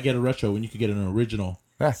why get a retro when you could get an original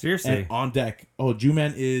Seriously. and on deck? Oh, Jew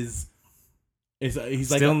Man is he's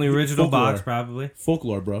like Still in the original folklore. box, probably.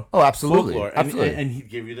 Folklore, bro. Oh, absolutely. Folklore. Absolutely. And he'd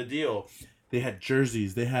give you the deal. They had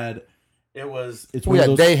jerseys. They had it's Well, one yeah, of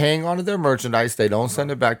those, they hang on to their merchandise. They don't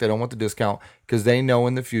send it back. They don't want the discount because they know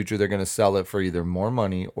in the future they're going to sell it for either more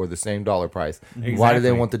money or the same dollar price. Why do they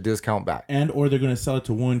Exactly. want the discount back? and or they're gonna sell it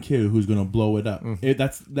to one kid who's gonna blow it up. It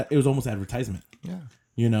was almost advertisement. Yeah.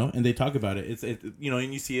 You know, and they talk about it. It's you know,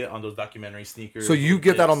 and you see it on those documentary sneakers. So you and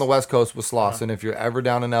get that on the clips. West Coast with Slauson. If you're ever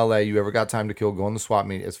down in LA, you ever got time to kill, go on the swap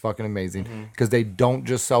meet. It's fucking amazing because they don't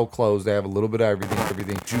just sell clothes. They have a little bit of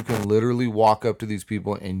everything. You can literally walk up to these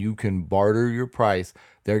people and you can barter your price.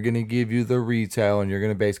 They're going to give you the retail and you're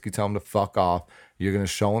going to basically tell them to fuck off. You're going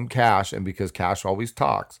to show them cash. And because cash always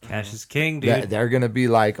talks, Cash is king, dude. they're going to be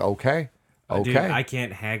like, okay. Dude, Okay. I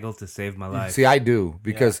can't haggle to save my life. See, I do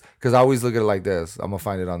because I always look at it like this. I'm gonna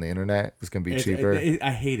find it on the internet. It's gonna be cheaper.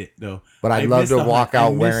 I hate it though. But I'd I love miss to the walk hunt. I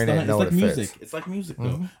out miss wearing the it hunt. knowing It's like it music. fits. It's like music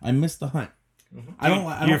though. I miss the hunt. I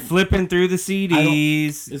don't. You're flipping through the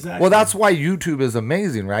CDs. Exactly. Well, that's why YouTube is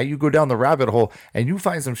amazing, right? You go down the rabbit hole and you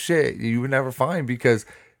find some shit you would never find because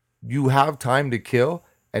you have time to kill,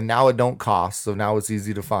 and now it don't cost, so now it's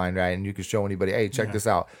easy to find, right? And you can show anybody, hey, check this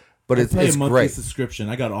out. But I it's pay a monthly great. subscription.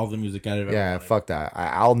 I got all the music out of it. Yeah, fuck that.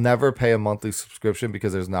 I'll never pay a monthly subscription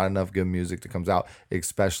because there's not enough good music that comes out,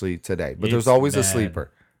 especially today. But there's It's always a bad.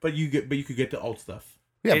 sleeper. But you could get the old stuff.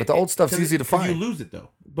 Yeah, but the old stuff's 'Cause easy to 'cause find. You lose it though.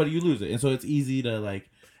 But you lose it, and so it's easy to like.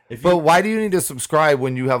 If But why do you need to subscribe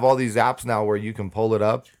when you have all these apps now where you can pull it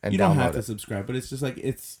up and you don't have download to it? subscribe, but it's just like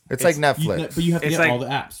it's like Netflix. but you have to It's get like- all the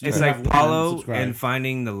apps. You It's can like have one Paulo subscribe. and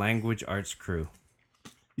finding the language arts crew.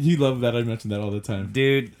 You love that. I mention that all the time.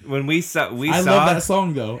 Dude, when we saw I love that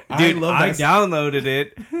song though. Dude, I love I that song. downloaded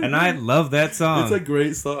it and I love that song. It's a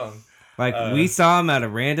great song. Like we saw him at a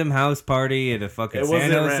random house party at a fucking It San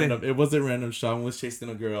wasn't Jose. random. It wasn't random. Sean was chasing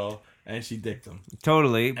a girl and she dicked him.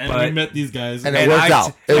 Totally, And but we met these guys. And it worked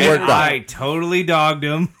out. It and worked out. I totally dogged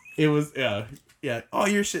him. It was yeah. All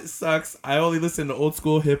your shit sucks. I only listened to old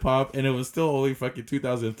school hip hop, and it was still only fucking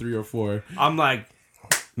 2003 or 4. I'm like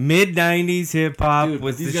mid '90s hip hop Dude,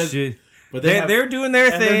 with these this guys- shit. But They're doing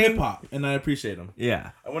their and they're hip thing. hop, and I appreciate them.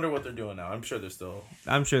 Yeah, I wonder what they're doing now. I'm sure they're still.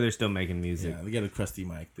 I'm sure they're still making music. Yeah, they got a crusty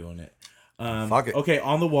mic doing it. Fuck it. Okay,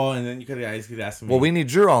 on the wall, and then you guys could ask me. Well, we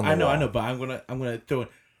need your on the I know, wall. I know, but I'm gonna throw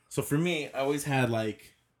it. So for me, I always had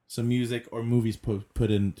like some music or movies put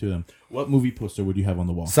into them. What movie poster would you have on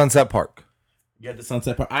the wall? Sunset Park You had the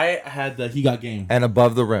Sunset Park. I had the He Got Game. and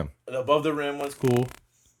Above the Rim. The Above the Rim was cool.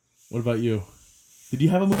 What about you? Did you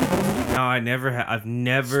have a movie poster? No, I've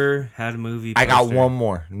never had a movie. I got poster. one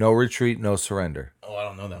more. No Retreat, No Surrender. Oh, I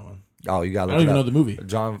don't know that one. Oh, you got to I look don't it even know up. the movie.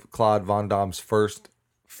 Jean-Claude Van Damme's first.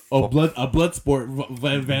 Oh, blood sport.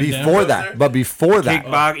 Van Damme. Before that, but before that,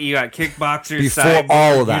 You got Kickboxer, Before Cyborg,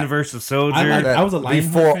 all of that. Universal Soldier. I was a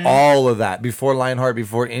Lionheart before fan. all of that, before Lionheart,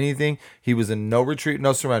 before anything, he was in No Retreat,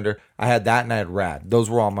 No Surrender. I had that and I had Rad. Those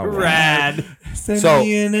were all my ones. Rad. Send So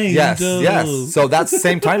me an yes, angel. yes. So that's the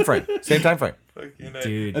same time frame. Same time frame.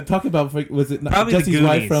 Dude. And talk about, was it not Probably the Jesse's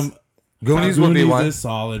wife Goonies. from Goonies would be one, is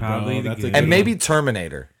solid, Probably bro. the That's a Goonies. good and one. maybe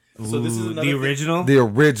Terminator, So this is Ooh, another the thing. original. the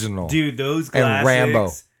original. Dude, those And classics.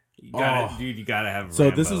 Rambo. You gotta have. So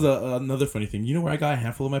Rambo. this is another funny thing. You know where I got a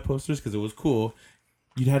handful of my posters because it was cool.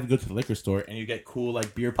 You'd have to go to the liquor store and you get cool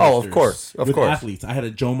like beer posters. Oh, of course, of with course. athletes. I had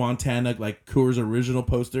a Joe Montana like Coors original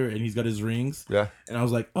poster and he's got his rings. Yeah. And I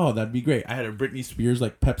was like, oh, that'd be great. I had a Britney Spears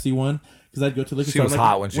like Pepsi one because I'd go to the liquor She store. was I'm like,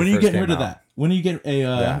 hot when she When are you first getting came rid of out. that? When do you get a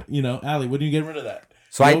Allie? When do you get rid of that?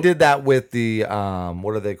 So I Nope. did that with the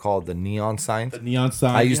what are they called? The neon signs. The neon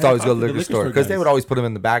sign. I used to always go to the talk liquor store because they guys. would always put them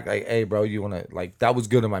in the back. Like, hey, bro, you want to like that was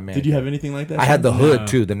good in my man. Did you have anything like that? I had the Sean? hood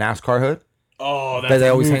too, the NASCAR hood. Oh, that they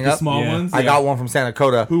always hang the up? small Yeah. ones. I Yeah. got one from Santa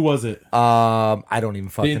Cota. Who was it? I don't even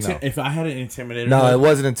fucking know. If I had an Intimidator. No, hood- it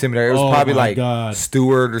wasn't Intimidator. It was Oh probably my like God.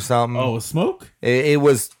 Stewart or something. Oh, smoke? It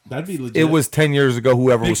was That'd be legit. it was 10 years ago.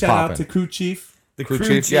 Whoever Big was shout out to popping. Crew Chief. the Crew crew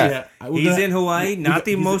chief, chief. yeah. He's in Hawaii. we Not got-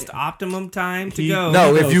 the he's- most optimum time to He- go.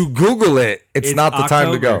 No, knows? if you Google it, it's It's not the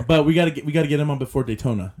time to go. October. But we gotta get him on before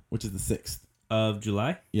Daytona, which is the 6th. Of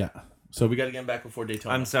July. Yeah. So we gotta get him back before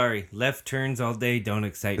Daytona. I'm sorry. Left turns all day don't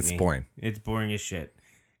excite It's me. boring. It's boring as shit.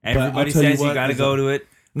 I'll Everybody tell you says you what, got to there's go a- to it.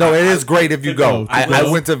 No, it is great if you go. I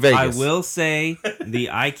I went to Vegas. I will say the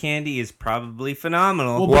eye candy is probably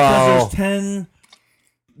phenomenal. well, because Well- there's 10.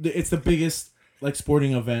 It's the biggest like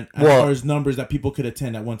sporting event as Well- far as numbers that people could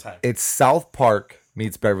attend at one time. It's South Park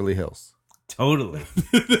meets Beverly Hills. Totally.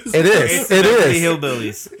 It is. It's It Beverly is.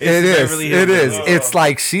 Hillbillies. It's It is. Beverly It is. Hillbillies. It's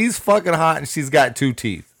like she's fucking hot and she's got 2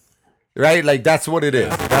 teeth. Right? Like that's what it is.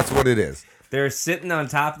 That's what it is. They're sitting on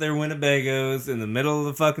top of their Winnebagos in the middle of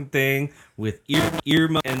the fucking thing with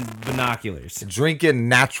earmuffs and binoculars. Drinking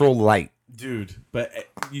natural light. Dude, but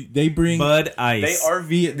they bring Bud they Ice.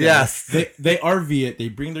 RV it. There. Yes. they RV it. They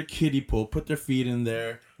bring their kiddie pool, put their feet in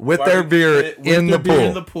there With their beer with in their the beer pool.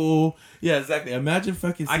 In the pool. Yeah, exactly. Imagine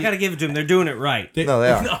fucking. I gotta give it to them. They're doing it right. No,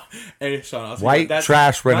 they are. Hey, Sean, I'll say White that.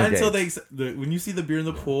 trash Not renegades. until when you see the beer in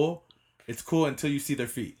the pool, it's cool until you see their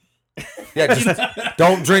feet. Yeah, just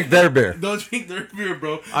don't drink their beer. Don't drink their beer,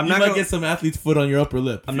 bro. I'm you not might gonna- get some athlete's foot on your upper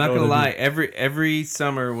lip. I'm if not you know gonna what I lie. Every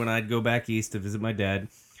summer when I'd go back east to visit my dad,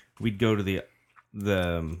 we'd go to the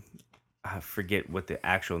I forget what the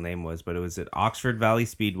actual name was, but it was at Oxford Valley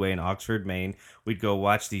Speedway in Oxford, Maine. We'd go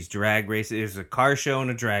watch these drag races. It was a car show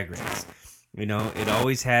and a drag race. You know, it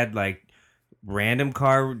always had like random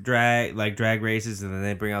car drag races, and then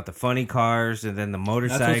they bring out the funny cars, and then the what's great,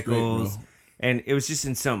 motorcycles. bro. And it was just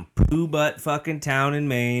in some poo butt fucking town in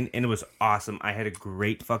Maine, and it was awesome. I had a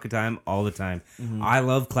great fucking time all the time. Mm-hmm. I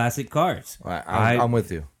love classic cars. I'm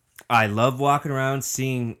with you. I love walking around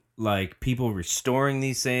seeing like people restoring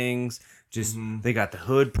these things. Just they got the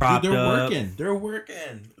hood propped Dude, they're up. working. They're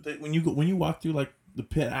working. When you walk through like the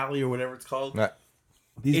pit alley or whatever it's called, Right.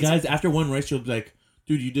 these It's- guys after one race, you'll be like,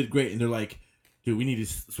 "Dude, you did great," and they're like, "Dude, we need to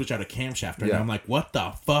switch out a camshaft right Yeah. now." I'm like, "What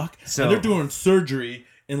the fuck?" So- and they're doing surgery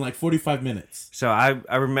in like 45 minutes. So I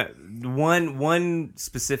remember one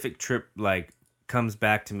specific trip like comes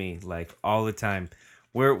back to me like all the time.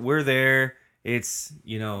 We're there. It's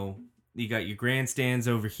you got your grandstands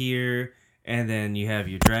over here, and then you have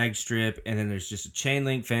your drag strip, and then there's just a chain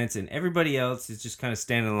link fence, and everybody else is just kind of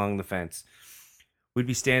standing along the fence. We'd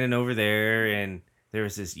be standing over there, and there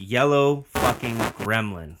was this yellow fucking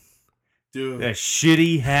gremlin, Dude, a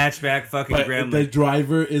shitty hatchback fucking but gremlin. the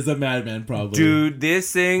driver is a madman, probably. Dude,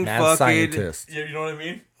 this thing Mad fucking. scientist. Yeah, you know what I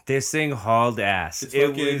mean? This thing hauled ass. It's It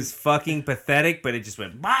fucking- was fucking pathetic, but it just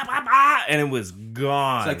went bah, bah, bah, and it was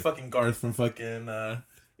gone. It's like fucking Garth from fucking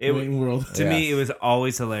It- Wayne World. to me, it was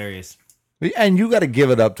always hilarious. And you got to give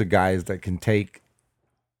it up to guys that can take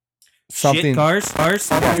something Shit cars.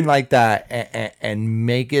 something like that and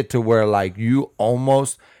make it to where like you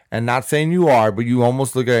almost, and not saying you are, but you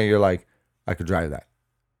almost look at it and you're like, I could drive that.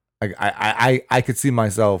 I could see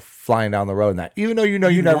myself flying down the road in that, even though you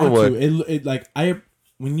never want would. to. It like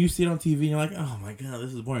when you see it on TV, you're like, oh my god,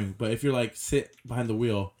 this is boring. But if you're like sit behind the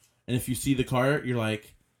wheel, and if you see the car, you're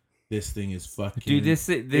like, this thing is fucking. Dude, this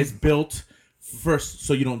it's built first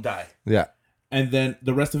so you don't die, Yeah, and then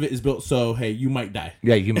the rest of it is built so hey, you might die.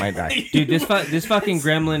 yeah, you might die. dude, this fucking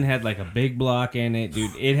gremlin had like a big block in it,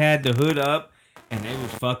 dude. It had the hood up, and it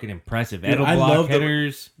was fucking impressive. Dude, Edel I block love the-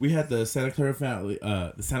 headers. We had the Santa Clara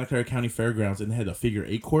County Fairgrounds, and they had a figure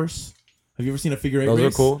 8 course. Have you ever seen a figure eight Those are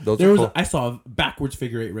race? cool. Those are cool. I saw a backwards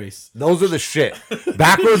figure eight race. Those are the shit.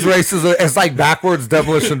 Backwards races, it's like backwards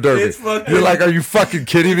demolition derby. It's fucking- You're like, are you fucking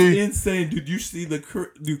kidding me? Insane, dude. You see the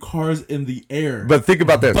new cars in the air, But think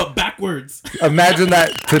about this. but backwards. Imagine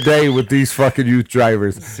that today with these fucking youth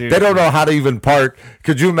drivers. They don't know how to even park.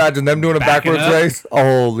 Could you imagine them doing a Backing backwards up? race?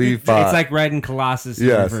 Holy fuck. It's like riding Colossus in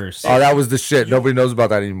yes. reverse. Oh, that was the shit. Nobody knows about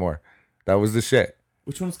that anymore. That was the shit.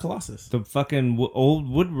 Which one's Colossus? The fucking old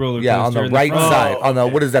wood roller coaster. Yeah, on the in right front. side. Oh, On the,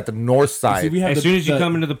 okay. what is that? The north See, side. we have As soon as you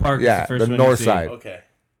come into the park, Yeah, it's the first the one you north see. side. Okay.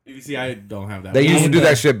 You see, I don't have that. They used to And do the-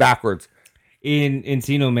 that shit backwards. In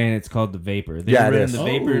Encino Man, it's called the Vapor. They Yeah, it run is. the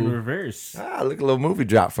Vapor in Oh. reverse. Ah, look, a little movie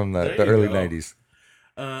drop from the There you early go. 90s.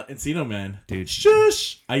 Encino Man, Dude.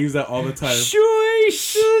 Shush! I use that all the time.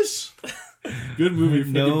 Shush! Good movie.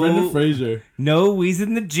 No. No. Brendan Fraser. No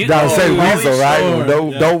wheezing the juice. Now say Pauly Weasel, right? Shore.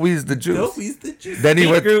 No, Yeah. don't wheeze the juice. No, he's the juice. Then he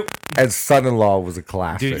Big went, group. and Son-in-Law was a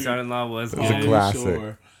classic. Dude, son-in-law was. It was a good. classic.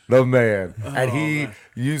 Shore. The man. And Oh, he, man.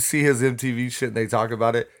 you see his MTV shit and they talk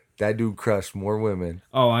about it. That dude crushed more women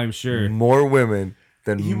Oh, I'm sure.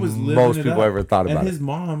 than He was living most it people up. ever thought and about his it.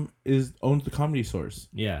 mom owns the Comedy Source.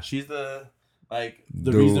 Yeah. She's the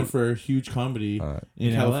Dude. reason for huge comedy in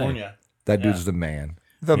in LA. California. That Yeah. dude's the man.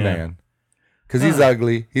 The Yeah. man. Because he's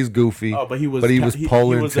ugly. He's goofy. Oh, but he was But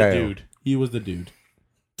pulling he was tail. the dude. He was the dude.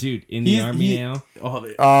 Dude, in the army now. Oh,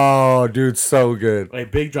 they, Oh, dude, so good.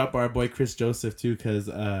 like big drop by our boy Chris Joseph too, because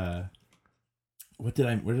where did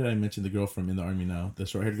I mention the girl from In the Army Now? The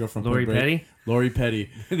short haired girl from Lori Point Break? Petty. Lori Petty.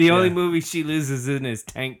 The only Yeah. movie she loses in is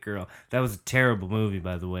Tank Girl. That was a terrible movie,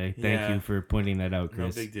 by the way. Thank Yeah. you for pointing that out, No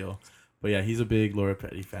Chris. big deal. But yeah, he's a big Laura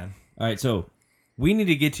Petty fan. All right, so we need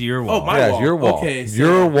to get to your wall. Oh, my Yes, wall. your wall. Okay, so-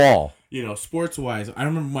 your wall. You know, sports wise, I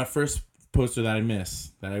remember my first poster that I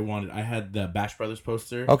missed that I wanted. I had the Bash Brothers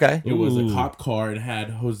poster. Okay. It was a Ooh. cop car and it had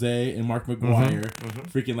Jose and Mark McGuire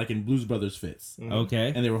freaking like in Blues Brothers fits.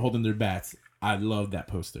 Okay. And they were holding their bats. I loved that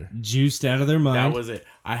poster. Juiced out of their mind. That was it.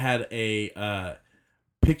 I had a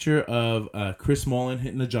picture of Chris Mullen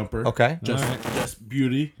hitting a jumper. Okay. Just, Alright. just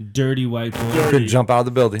beauty, Dirty white boy. Dirty. Could jump out of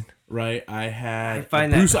the building. right? I had I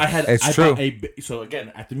find Bruce. that- I had. It's I true. bought so again,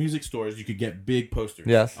 at the music stores, you could get big posters.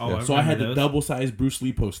 Yes. Oh, yes. So I had the those. double-sized Bruce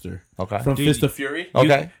Lee poster Okay. from Dude, Fist of Fury.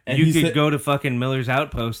 Okay. And You he could said- go to fucking Miller's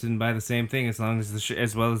Outpost and buy the same thing as long as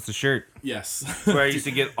as well as the shirt. Yes. Where I used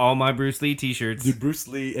to get all my Bruce Lee T-shirts. Dude, Bruce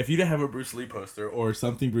Lee. If you didn't have a Bruce Lee poster or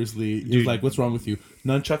something Bruce Lee, he was Dude. like, "What's wrong with you?"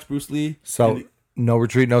 Nunchucks Bruce Lee. So, and no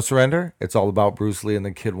retreat, no surrender. It's all about Bruce Lee and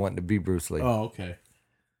the kid wanting to be Bruce Lee. oh, okay.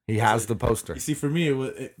 He has the poster. You see, for me,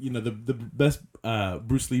 the best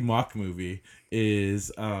Bruce Lee mock movie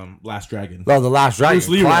is Last Dragon. Oh, The Last Dragon. Bruce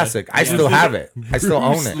Leroy. Classic. I Yeah. still have it. I still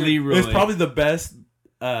own Bruce it. Leroy. It's probably the best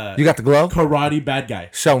You got the glove? karate bad guy.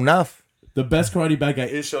 Show enough. The best karate bad guy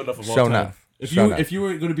is Shonuff of all Shonuff. time. If Shonuff. you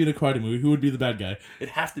were going to be in a karate movie, who would be the bad guy? It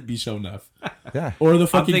has to be Shonuff. Yeah. Or the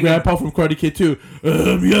fucking thinking- grandpa from Karate Kid 2.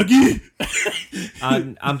 Miyagi!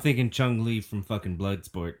 I'm thinking Chung Lee from fucking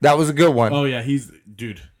Bloodsport. That was a good one. Oh, yeah, he's...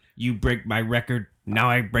 Dude. You break my record, now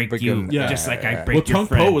I break you. Freaking- Yeah. Just like I Well, break Well, your Tung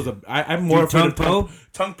friend. Po was I'm more Dude, afraid of Tung Po?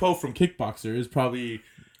 Tung Po from Kickboxer is probably...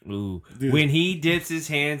 Ooh. Dude. When he dips his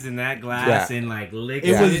hands in that glass Yeah. and like licks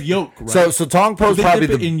It it, was yolk, right? So Tong Po's Did they probably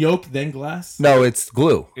dip it the... in yolk, then glass? No, it's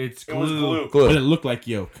glue. it's It was glue. Glue. But it looked like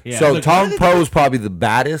yolk. Yeah. So Like, Tong Po's probably the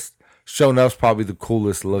baddest. Show enough's probably the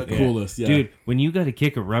coolest The looking. coolest, yeah. Dude, when you got to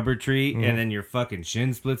kick a rubber tree Mm-hmm. and then your fucking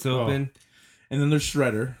shin splits open, And then there's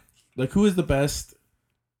Shredder. Like, who is the best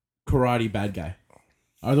karate bad guy?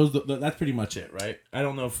 Are those... that's pretty much it, right? I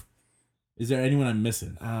don't know if... Is there anyone I'm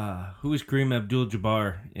missing? who is Kareem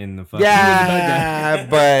Abdul-Jabbar in the fucking... Yeah,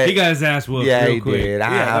 but He got his ass whooped yeah, real he quick. did.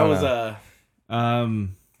 I Yeah, that don't was know.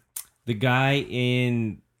 The guy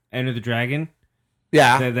in Enter the Dragon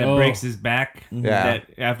Yeah, that Oh. breaks his back. Yeah. That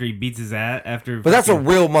after he beats his ass after. but that's a fucking-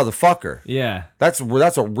 real motherfucker. yeah, That's a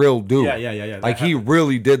real dude. yeah. Like he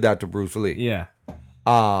really did that to Bruce Lee. yeah.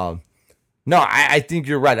 No, I think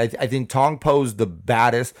you're right. I think Tong Po's the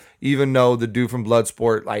baddest, even though the dude from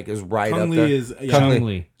Bloodsport like is right Chung up Lee there. is... Yeah. Chung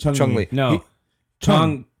Lee. Chung Lee. No,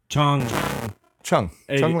 Chung. Chung. Chung.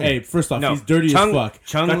 Hey, Chung Lee. hey, first off, No, he's dirty Chung, as fuck.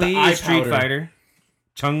 Chung Got the Lee eye is Street powder. Fighter.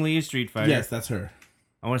 Chung Lee is Street Fighter. Yes, that's her.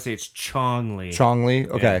 I want to say it's Chong Lee. Chong Lee.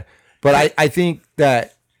 Okay, but I think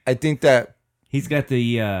that He's got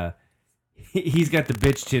the he's got the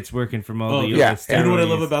bitch tits working from all Oh, the yeah. steroids. You know what I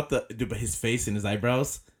love about dude, but his face and his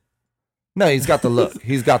eyebrows? No, he's got the look.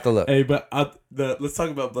 He's got the look. Hey, but let's talk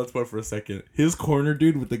about Bloodsport for a second. His corner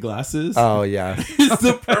dude with the glasses. Oh yeah. Is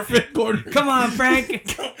the perfect corner. Come on,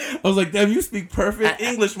 Frank. I was like, damn, you speak perfect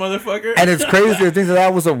English, motherfucker. And it's crazy to think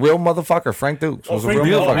that was a real motherfucker. Frank Dukes was Frank a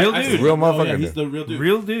real Dukes. motherfucker. Real I- dude. Real Oh, motherfucker. yeah, he's the real dude.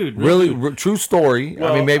 Real dude. Really true story.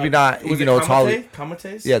 I mean, maybe not. was You know, it it's Holly.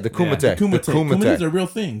 Kamates? Yeah, the Kumite. Yeah, The Kumites are Kumite. real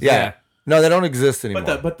things. Yeah. Yeah. No, they don't exist anymore.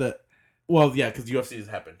 Well, yeah, because UFC has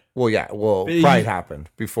happened. Well, yeah. Well, But Pride you- happened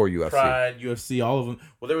before UFC. Pride, UFC, all of them.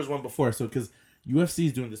 Well, there was one before. So, because UFC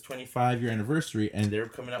is doing this 25-year anniversary, and they're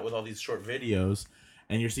coming out with all these short videos,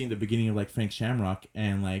 and you're seeing the beginning of like Frank Shamrock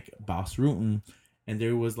and like Bas Rutten, and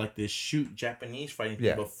there was like this shoot Japanese fighting thing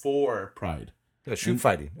Yeah. before Pride. Yeah, shoot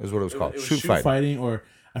fighting is what it was called. It was shoot shoot fighting. or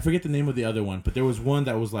I forget the name of the other one, but there was one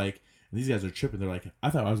that was like, these guys are tripping. They're like, I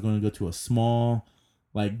thought I was going to go to a small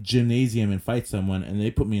like gymnasium and fight someone, and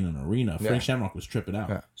they put me in an arena. Yeah. Frank Shamrock was tripping out.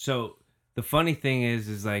 Yeah. So the funny thing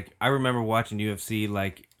is like I remember watching UFC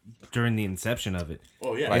like during the inception of it.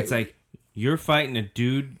 Oh yeah, It's like you're fighting a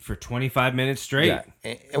dude for 25 minutes straight.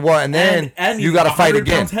 Yeah. Well, and then and you he's got to fight 100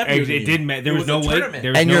 again. pounds heavier It than you. didn't matter. There It was no a weight. tournament.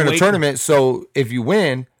 There was And no you're in a weight. tournament, so if you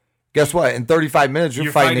win, guess what? In 35 minutes, you're,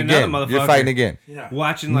 You're fighting fighting again. another You're motherfucker. fighting again. Yeah.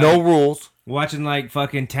 Watching like No rules. watching like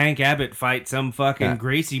fucking Tank Abbott fight some fucking Yeah.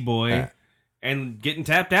 Gracie boy Yeah. and getting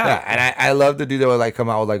tapped out. Yeah, and I love to do that. Would like come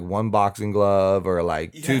out with like one boxing glove or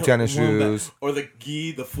like two tennis one shoes. back- or the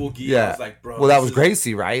gi, the full gi. Yeah. I was like, bro. Well, that this was is-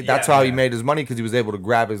 Gracie, right? That's Yeah, how he yeah. made his money because he was able to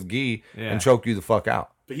grab his gi Yeah. and choke you the fuck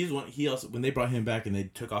out. But he's one. He also, when they brought him back and they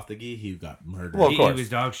took off the gi, he got murdered. Well, of he course. was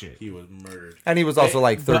dog shit. He was murdered. And he was also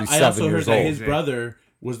like But I 37 also years heard that old. his brother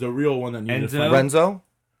was the real one that needed to Enzo? fight. Renzo?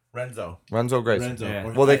 Renzo. Renzo Gracie. Renzo. Yeah.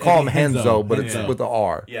 Or- Well, they I call him think Henzo, but it's Henzo. with the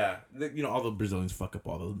R. Yeah, you know all the Brazilians fuck up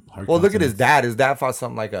all the hard. Well, look at his consonants. dad. His dad fought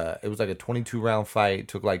something like it was like a 22 round fight.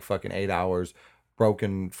 Took like fucking 8 hours,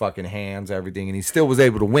 broken fucking hands, everything, and he still was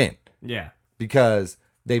able to win Yeah. because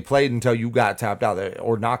they played until you got tapped out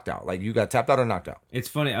or knocked out. Like you got tapped out or knocked out. It's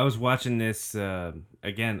funny. I was watching this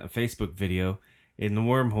again, a Facebook video in the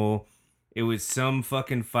wormhole. It was some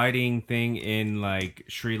fucking fighting thing in like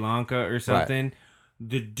Sri Lanka or something.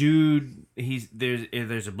 The dude,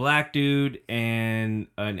 there's a black dude and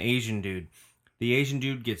an Asian dude. The Asian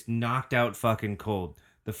dude gets knocked out fucking cold.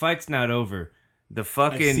 The fight's not over. The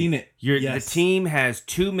fucking I've seen it. Yes. The team has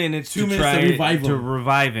 2 minutes 2 to minutes try to revive to him.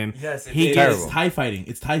 revive him. Yes, he it's gets terrible. Thai fighting.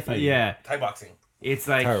 It's Thai fighting. yeah. Thai boxing. It's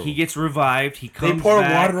like Terrible. he gets revived. He They comes pour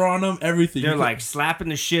back. water on him. Everything. They're You like slapping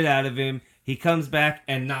the shit out of him. He comes back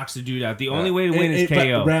and knocks the dude out. The only way to can- win is but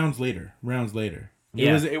KO. rounds later. Rounds later.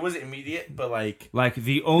 Yeah. It was immediate, but like. Like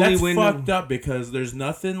the only That's win. fucked up because there's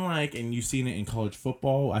nothing like, and you've seen it in college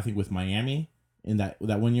football. I think with Miami in that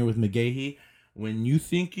 1 year with McGahee, when you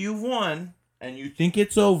think you've won and you think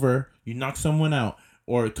it's over, you knock someone out,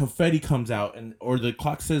 or confetti comes out, or the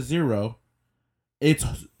clock says 0. It's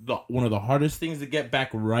one of the hardest things to get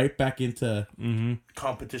right back into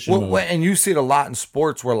competition mode. And you see it a lot in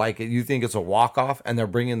sports where like you think it's a walk off and they're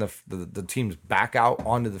bringing the teams back out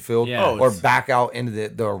onto the field Yeah. or back out into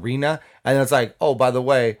the arena, and it's like, oh, by the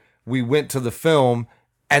way, we went to the film,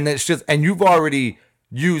 and it's just, and you've already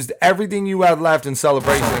used everything you had left in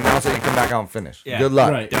celebration, and now so you come back out and finish. Yeah. Good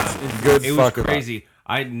luck. Right. Good It was fucking crazy.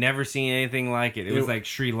 I'd never seen anything like it. It was like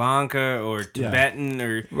Sri Lanka or Tibetan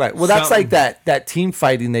or Right. Well, that's something. like that team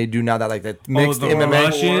fighting they do now, that like that mixed the MMA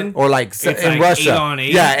Russian? or like It's in like Russia.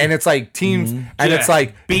 8-on-8? Yeah, and it's like teams, and Yeah. it's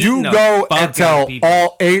like Beating you the go fuck out of until people.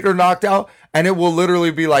 all 8 are knocked out, and it will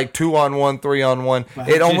literally be like 2-on-1, 3-on-1.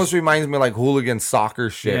 It almost reminds me of like hooligan soccer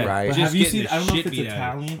shit, Yeah, right? But just have you getting seen? the I don't know if shit it's beat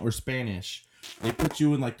out of Italian or Spanish. They put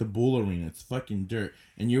you in like the bull arena. It's fucking dirt,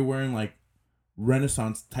 and you're wearing like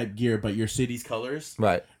Renaissance type gear, but your city's colors,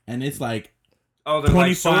 Right. and it's like Oh, they're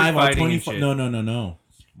like sword 25 on fighting and 25. shit. No.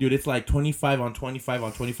 Dude, it's like 25 on 25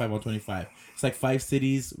 on 25 on 25. It's like 5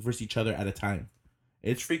 cities versus each other at a time.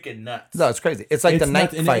 It's freaking nuts. No, it's crazy. It's like the night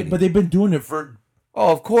nuts, and fighting. but they've been doing it for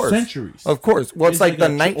Oh, of course. centuries. Of course. Well, it's It's like like the a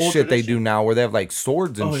night old shit they do tradition. now where they have like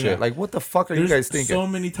swords and Oh, shit. yeah. Like, what the fuck are There's you guys thinking? so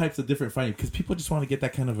many types of different fighting because people just want to get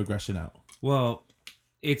that kind of aggression out. Well,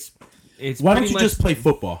 it's Why don't pretty you much- just play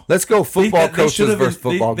football? Let's go football they coaches should've versus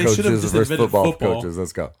been- football they should've coaches just versus invented football football. coaches.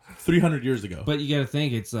 Let's go. 300 years ago. But you got to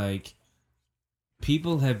think it's like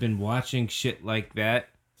people have been watching shit like that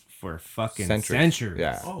for fucking centuries.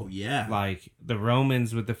 Yeah. Oh yeah. Like the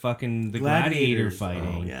Romans with the gladiator Gladiators.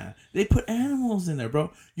 fighting. Oh, yeah. They put animals in there,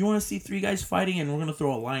 bro. You want to see 3 guys fighting, and we're gonna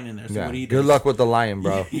throw a lion in there. So Yeah. what do you Good do? luck with the lion,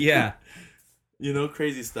 bro. Yeah. You know,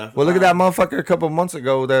 crazy stuff. Well, look at that motherfucker a couple months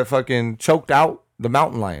ago that fucking choked out the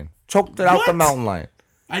mountain lion. Choked it out the What? mountain lion.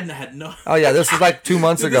 I had no. Oh yeah, this was like 2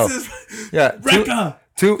 months ago. This is Yeah, Rekka.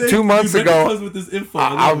 two months You better ago, close with this info.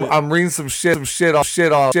 I love it. I'm reading some shit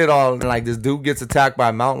on, and like this dude gets attacked by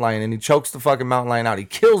a mountain lion and he chokes the fucking mountain lion out. He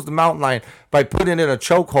kills the mountain lion by putting it in a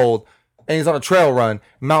chokehold, and he's on a trail run.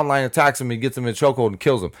 Mountain lion attacks him, he gets him in a chokehold and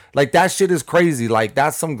kills him. Like that shit is crazy. Like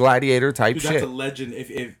that's some gladiator type Dude, shit. that's a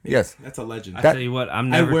legend. Yes. That's a legend. I tell you what,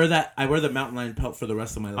 I wear the mountain lion pelt for the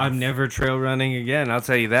rest of my life. I'm never trail running again. I'll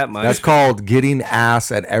tell you that much. That's called getting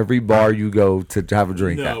ass at every bar you go to have a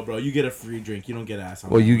drink No, at. bro, you get a free drink. You don't get ass.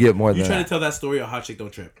 On Well, that you one. get more You than try that. to tell that story, a hot chick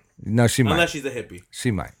don't trip. No, she might. Unless she's a hippie.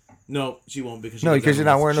 She might. No, she won't because she No, does because that you're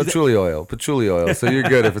not once. wearing no She's patchouli oil, so you're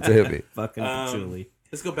good if it's a hippie. fucking patchouli.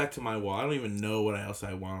 Let's go back to my wall. I don't even know what else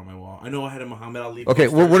I want on my wall. I know I had a Muhammad Ali. Okay,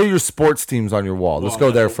 poster. well, what are your sports teams on your wall? Let's Well, go I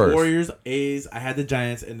got there the first. Warriors, A's. I had the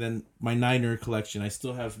Giants, and then my Niner collection. I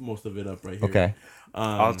still have most of it up right here. Okay.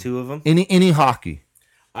 All two of them. Any hockey?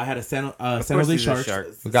 I had a San course Jose he's a Sharks. Shark.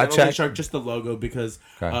 We got San Jose checked. Shark, just the logo because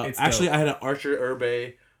Okay. It's actually dope. I had an Archer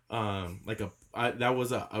Urbe, that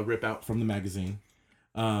was a rip out from the magazine.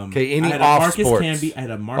 Okay, any I had a off Marcus sports? Camby. I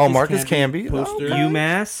had a Marcus, Marcus Camby. poster. Okay.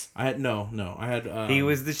 UMass. I had no. I had He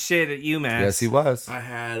was the shit at UMass. Yes, he was. I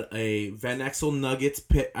had a Van Exel Nuggets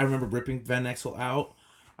pit. I remember ripping Van Exel out.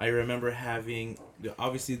 I remember having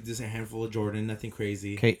obviously just a handful of Jordan, nothing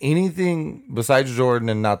crazy. Okay, anything besides Jordan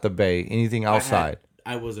and not the Bay? Anything outside?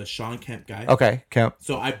 I was a Sean Kemp guy. Okay, Kemp.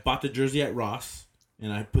 So I bought the jersey at Ross,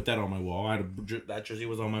 and I put that on my wall. That jersey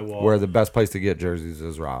was on my wall. Where the best place to get jerseys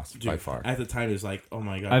is Ross by Dude, far. At the time, it was like, oh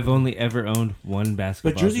my god. I've only ever owned one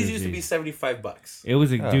basketball but jerseys jersey. used to be $75. It was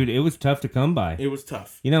dude. It was tough to come by. It was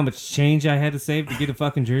tough. You know how much change I had to save to get a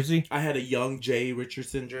fucking jersey? I had a young Jay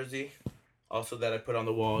Richardson jersey, also that I put on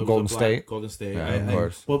the wall. It was Golden a black State? Golden State. Yeah, of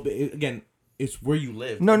course. Well, but again, it's where you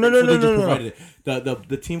live. No. They just No. provided it.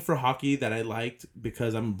 The team for hockey that I liked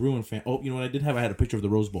because I'm a Bruin fan. Oh, you know what I did have? I had a picture of the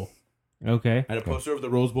Rose Bowl. Okay. I had a poster of the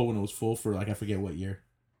Rose Bowl when it was full for like I forget what year.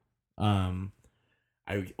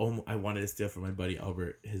 I wanted to steal from my buddy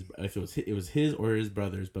Albert. If it was his or his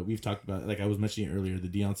brother's, but we've talked about like I was mentioning earlier the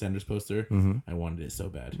Deion Sanders poster. Mm-hmm. I wanted it so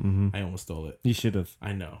bad. Mm-hmm. I almost stole it. You should have.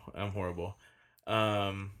 I know I'm horrible.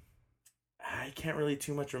 I can't really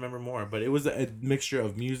too much remember more, but it was a mixture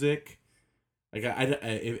of music. Like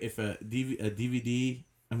if a DVD.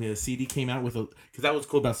 I mean, a CD came out with because that was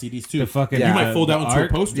cool about CDs too. The fucking you might fold the out into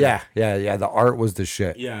art? a poster. Yeah. The art was the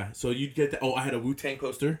shit. Yeah. So you'd get that. Oh, I had a Wu-Tang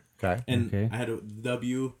poster. Okay. And Okay. I had a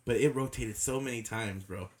W, but it rotated so many times,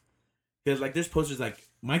 bro. Because like there's posters like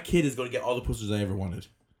my kid is going to get all the posters I ever wanted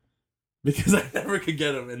because I never could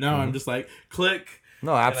get them, and now I'm just like click.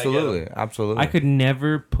 No, absolutely. I could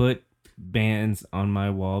never put bands on my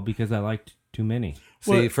wall because I liked too many.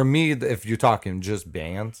 See, What? for me, if you're talking just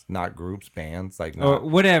bands, not groups, bands, like Or not.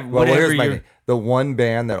 whatever. Well, whatever here's my you're- thing. The one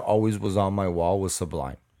band that always was on my wall was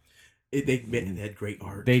Sublime. They had great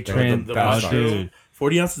art. They trans- the oh, mushroom, dude.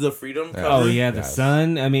 40 ounces of freedom. Yeah. Oh cover. yeah, the Yes.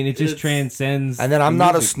 sun. I mean, it just It's- transcends. And then I'm the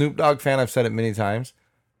not a music. Snoop Dogg fan. I've said it many times,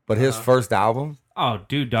 but his first album, Oh,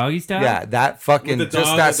 dude, Doggy Style. yeah, that fucking With the just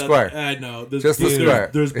dog that and square, I know. just the Dude, square.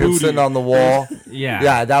 There's Him booty. sitting on the wall. yeah,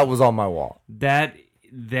 Yeah, that was on my wall. That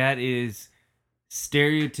is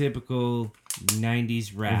stereotypical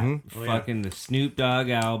 '90s rap. Mhm. Oh, yeah. Fucking the Snoop Dogg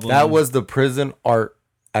album. That was the prison art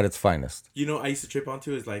at its finest. You know, I used to trip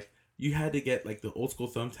onto is like you had to get like the old school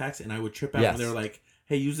thumbtacks, and I would trip out Yes. when they were like,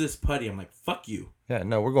 "Hey, use this putty." I'm like, "Fuck you." Yeah,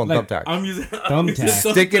 no, we're going Like, thumbtack. I'm using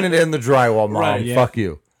Thumbtack. Sticking it in the drywall, mom. Right, yeah. Fuck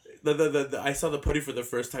you. I saw the putty for the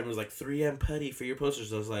first time. It was like 3M putty for your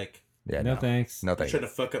posters. I was like, Yeah, no thanks. no I'm thank trying you.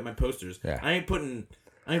 to fuck up my posters. Yeah. I ain't putting.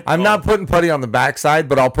 I'm not putting putty on the backside,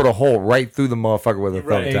 but I'll put a hole right through the motherfucker with a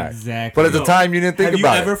Right. thumbtack. Exactly. But at the No. time, you didn't think Have you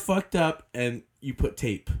about ever it. fucked up and you put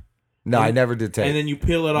tape? No, I never did tape. And then you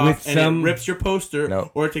peel it off With and some- it rips your poster,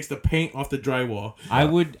 No. or it takes the paint off the drywall. I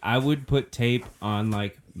would put tape on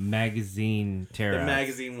like magazine tear The outs.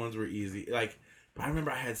 magazine ones were easy. Like, but I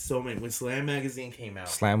remember I had so many when Slam magazine came out.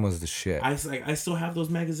 Slam was the shit. I still have those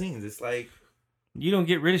magazines. It's like You don't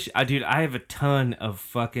get rid of dude, I have a ton of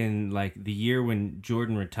fucking like the year when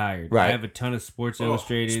Jordan retired. Right. I have a ton of Sports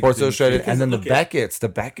Illustrated. Sports Illustrated, because and then the look at-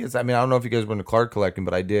 Beckett's. I mean, I don't know if you guys went to card collecting,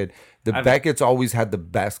 but I did. The I've- Beckett's always had the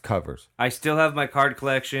best covers. I still have my card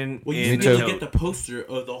collection. well, you Me used too. to get the poster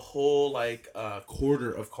of the whole like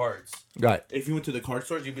quarter of cards. Right. If you went to the card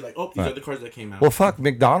stores, you'd be like, "Oh, these Right. are the cards that came out." Well, fuck,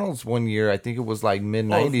 McDonald's one year, I think it was like mid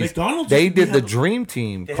 '90s. McDonald's They used to did have the the- Dream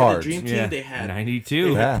Team they cards. had the Dream Team. Yeah, They had 92.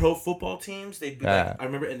 They Yeah. had pro football teams. They'd be Yeah. like, I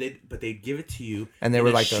remember, and they'd give it to you, And they in were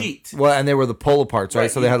a like sheet. and they were the pull aparts, right?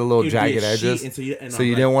 So they had a little it'd be a jagged sheet, edges. and so you So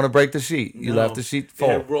you didn't want to break the sheet. You left the sheet They full.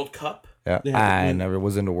 had World Cup. Yeah, They had the I win- never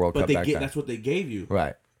was into World But Cup they back then. that's what they gave you.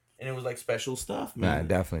 Right. and it was like special stuff, Nah, man.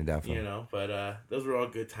 definitely. You know, but those were all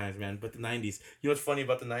good times, man. But the 90s, you know what's funny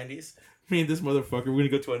about the 90s? Me and this motherfucker, we're gonna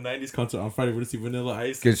go to a 90s concert on Friday. We're gonna see Vanilla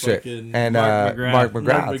Ice. Good shit. fucking And Mark Mark McGrath. McGrath,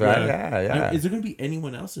 Mark right? McGrath. Yeah. Is there gonna be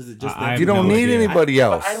anyone else? Is it just I have You don't no need idea. anybody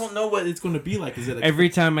else. But I don't know what it's gonna be like. Is it like Every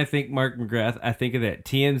time I think Mark McGrath, I think of that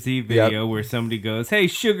TMZ video where somebody goes, "Hey,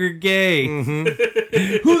 Sugar Gay." Who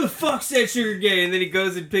the fuck said Sugar Gay? And then he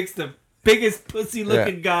goes and picks the biggest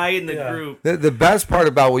pussy-looking guy in the group. The best part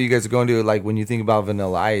about what you guys are going to do, like when you think about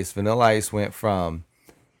Vanilla Ice went from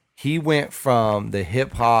the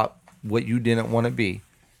hip hop, what you didn't want to be,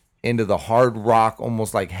 into the hard rock,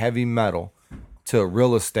 almost like heavy metal, to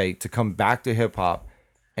real estate, to come back to hip hop,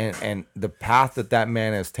 and the path that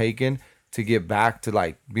man has taken to get back to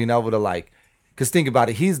like being able to like. Because think about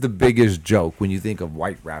it, he's the biggest joke when you think of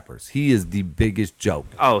white rappers. He is the biggest joke.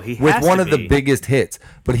 Oh, he with has one to of the be. biggest hits,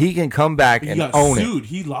 but he can come back he and got own sued? it.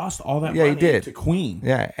 He lost all that Yeah, he money did. to Queen.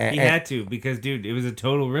 Yeah, He had to because, dude, it was a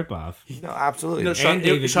total ripoff. no, absolutely. No, Sean- And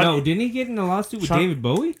David, Sean- no, didn't he get in a lawsuit with Sean- David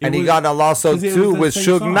Bowie? and he was- got in a lawsuit 'cause it too was the with same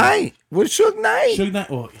Suge song. Knight. With Suge Knight, Suge Knight.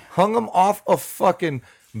 Oh, hung him off a fucking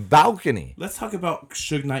balcony. let's talk about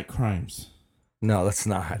Suge Knight crimes. No, that's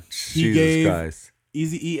not. He Jesus gave Christ.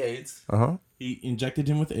 Eazy-E AIDS. He injected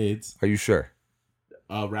him with AIDS. Are you sure?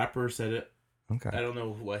 A rapper said it. Okay. I don't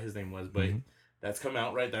know what his name was, but that's come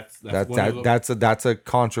out, right? That's That's a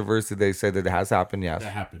controversy. They say that it has happened. Yes.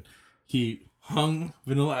 that happened. He hung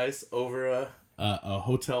Vanilla Ice over a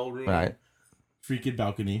hotel room, Right. freaking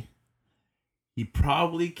balcony. He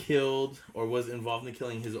probably killed or was involved in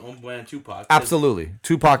killing his own man Tupac. Absolutely.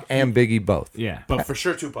 Tupac and Biggie both. Yeah. But for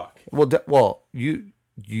sure Tupac. Well,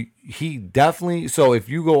 he definitely. So if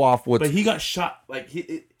you go off what's, But he got shot. Like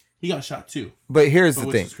he got shot too. but here's the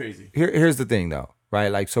Which thing. is crazy. Here's the thing though, right?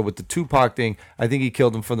 Like so with the Tupac thing, I think he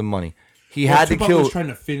killed him for the money. He Well, had Tupac to kill. was trying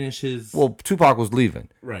to finish his. Well, Tupac was leaving.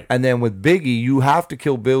 Right. And then with Biggie, you have to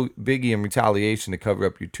kill Biggie in retaliation to cover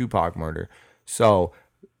up your Tupac murder. So,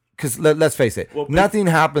 because let's face it, nothing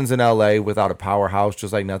happens in LA without a powerhouse,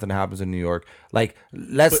 just like nothing happens in New York. Like,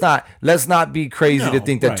 let's not be crazy to No,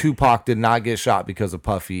 think that right. Tupac did not get shot because of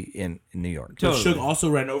Puffy in New York. But Totally. Suge also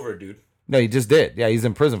ran over a dude. No, he just did. Yeah, he's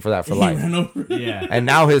in prison for that for He life. ran over. Yeah. And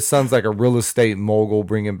now his son's like a real estate mogul,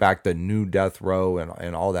 bringing back the new death row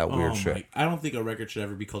and all that weird Oh shit. my! I don't think a record should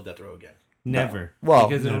ever be called Death Row again. Never. Well,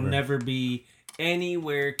 because it'll never. never be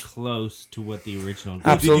anywhere close to what the original did.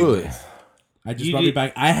 Absolutely. I just You brought me did-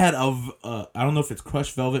 back. I had I don't know if it's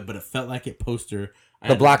Crushed Velvet, but it felt like it poster. I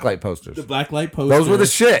The had blacklight posters. The blacklight poster. Those were the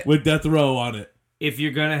shit. with Death Row on it. If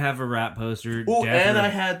you're gonna have a rap poster, Oh, and definitely- I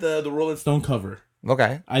had the Rolling Stone cover.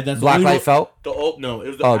 Okay. That's the only Blacklight felt? The old no, it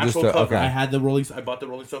was the Oh, actual just the- cover. okay. I had the Rolling. I bought the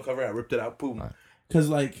Rolling Stone cover. I ripped it out. Boom. Because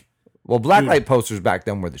like Well, blacklight posters back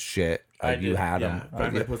then were the shit. I Like you did, had yeah. them.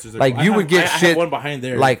 Blacklight posters are Like cool. you I would have- get I shit. had one behind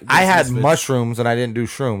there. Like I had Misfits. mushrooms and I didn't do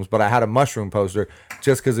shrooms, but I had a mushroom poster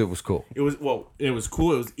just because it was cool. It was it was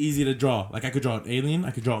cool. It was easy to draw. Like I could draw an alien.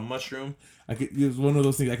 I could draw a mushroom. It was one of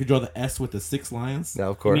those things. I could draw the S with the 6 lions. Yeah, of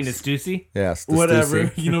You course. mean a Stussy? Yes. the Whatever.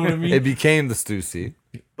 Stussy. You know what I mean? It became the Stussy.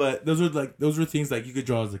 But those were things like you could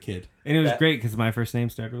draw as a kid. And it was That- great because my first name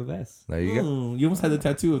started with S. There you go. Oh, you almost had the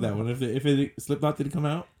tattoo of that one. If it Slipknot didn't come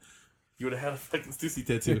out, you would have had a fucking Stussy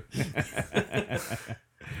tattoo.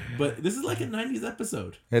 But this is like a 90s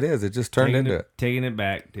episode. It is. It just turned into it. Taking it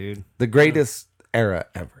back, dude. The greatest era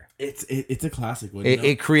ever. It's a classic one.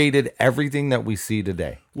 It created everything that we see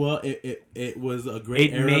today. Well, it was a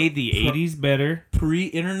great It era. made the 80s better.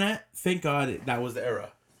 Pre-internet. Thank God that was the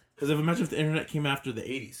era. Because imagine if the internet came after the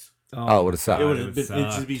 80s. Oh, it would have sucked. It God, would it have would been.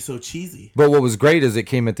 It'd suck. just be so cheesy. But what was great is it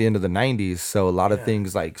came at the end of the 90s, so a lot of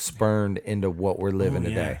things like spurned into what we're living Oh,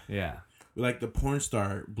 yeah. today. Yeah. Like the porn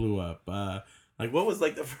star blew up. Like what was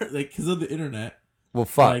like the first, like because of the internet. Well,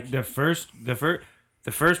 fuck. Like The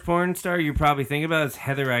first porn star you probably think about is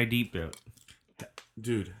Heather I. Deepthroat.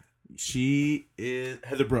 dude, she is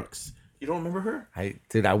Heather Brooks. You don't remember her?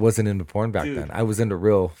 I wasn't into porn back Dude. then. I was into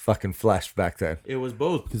real fucking flesh back then. It was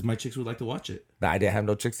both because my chicks would like to watch it. I didn't have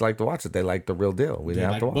no chicks that like to watch it. They liked the real deal. We They didn't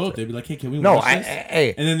have like to watch both. it. They'd be like, "Hey, can we No, watch this?"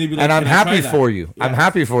 hey, And then they'd be like, and I'm "Can I try happy that?" for you. I'm Yeah.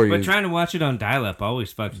 happy for you. But trying to watch it on dial-up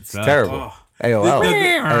always fucking sucks. It's terrible. Oh. AOL.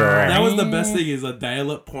 That was the best thing. Is a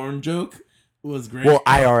dial-up porn joke was great. Well,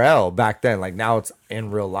 IRL back then, like now it's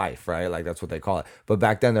in real life, right? Like that's what they call it. But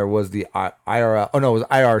back then there was the IRL. Oh no, it was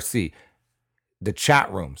IRC, the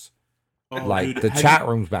chat rooms, Oh, like dude, the have chat you-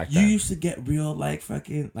 rooms back You then. used to get real like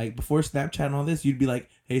fucking like before Snapchat and all this. You'd be like,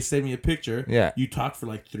 "Hey, send me a picture." Yeah. You talk for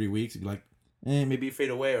like 3 weeks. You'd be like, maybe you fade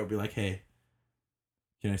away, or be like, "Hey,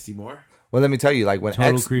 can I see more?" Well, let me tell you, like when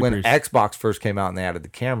Total when creepers. Xbox first came out and they added the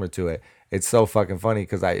camera to it, it's so fucking funny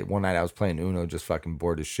because one night I was playing Uno, just fucking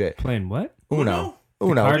bored as shit. Playing what? Uno.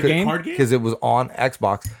 Uno, card game? Card game? because it was on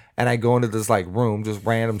Xbox, and I go into this like room, just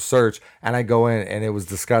random search, and I go in, and it was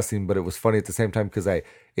disgusting, but it was funny at the same time because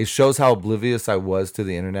it shows how oblivious I was to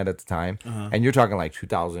the internet at the time, and you're talking like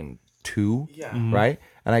 2002, right?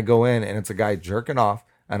 And I go in, and it's a guy jerking off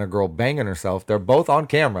and a girl banging herself. They're both on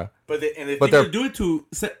camera. But they they're- do it to.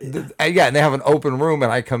 Yeah, and they have an open room,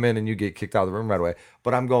 and I come in, and you get kicked out of the room right away.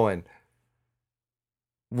 But I'm going,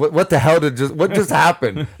 what the hell what just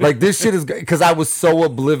happened? Like, this shit is, because I was so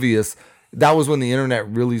oblivious. That was when the internet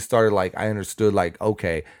really started. Like, I understood, like,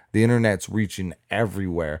 okay, the internet's reaching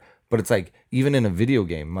everywhere. But it's like, even in a video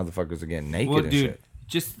game, motherfuckers are getting naked Well, and dude,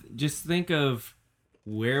 shit. just think of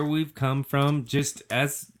where we've come from, just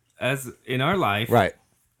as in our life, Right,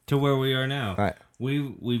 to where we are now. right,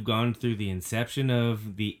 We've gone through the inception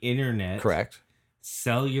of the internet, correct,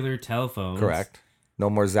 cellular telephones, correct. No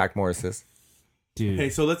more Zach Morris's. dude. Hey,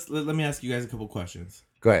 so let me ask you guys a couple questions.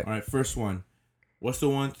 Go ahead. All right, first one. What's the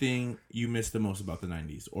one thing you miss the most about the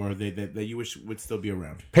 90s, or that you wish would still be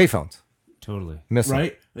around? Payphones. Totally. Miss them.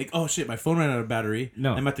 Right? Like, oh shit, my phone ran out of battery.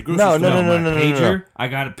 No. I'm at the grocery No, store. no, no, my no, no, pager. no. I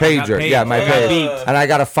got a Pager. Yeah, my I got pager. beeped. And I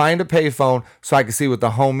got to find a payphone so I can see what the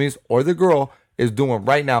homies or the girl is doing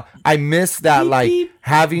right now. I miss that, Beep, like, beep.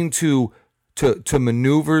 having to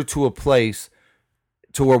maneuver to a place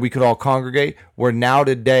to where we could all congregate, where now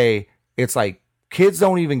today it's like kids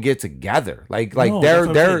don't even get together. Like No, that's what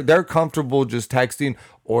I'm saying. they're comfortable just texting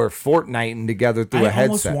or Fortniting together through a I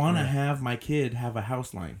almost headset. want to have my kid have a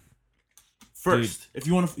house line. First, if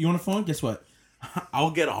you want a phone, guess what?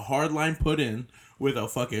 I'll get a hard line put in with a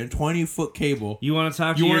fucking 20-foot cable. You want to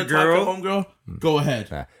talk to You your want to talk girl? to homegirl? Go ahead.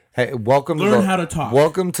 Yeah. Hey, welcome Learn to how to talk.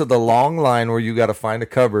 Welcome to the long line where you got to find a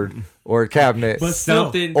cupboard or a cabinet But still,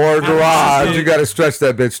 Something or a At garage. least- You got to stretch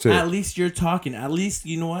that bitch too. at least you're talking. At least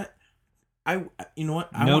you know what? No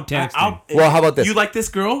texting. Well, how about this? You like this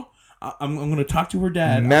girl? I'm going to talk to her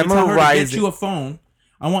dad. I'm gonna tell her to Memorizing- get you a phone.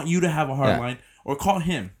 I want you to have a hard Yeah. line or call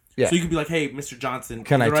him. Yeah. So you could be like, "Hey, Mr. Johnson,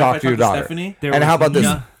 Can is I it right talk if to your daughter? Stephanie?" There And was how about this?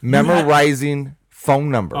 no- Memorizing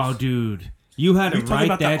phone numbers. Oh, dude, you had to We talk write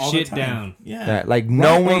about that all the shit time. down. Yeah. Yeah, like Right,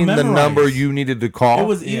 knowing or the number memorize. you needed to call. It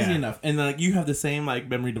was easy Yeah. enough, and like you have the same like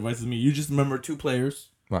memory device as me. You just remember 2 players.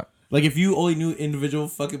 Right. Like if you only knew individual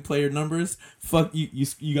fucking player numbers, fuck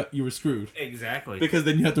you were screwed Exactly. because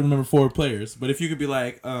then you have to remember 4 players. But if you could be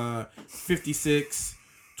like 56,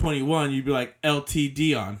 21, you'd be like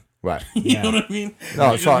LTD on. Right. You Yeah. know what I mean?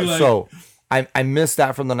 No, You could be like- so I missed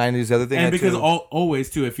that from the 90s. The other thing, and I because too, always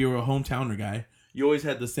too, if you were a hometowner guy, you always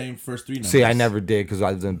had the same first 3 numbers. see, I never did because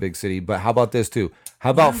I was in a big city. But how about this too?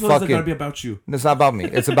 How about Why does it gotta fucking? be about you? It's not about me.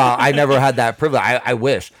 It's about I never had that privilege. I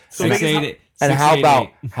wish. So and make it- 688. and how about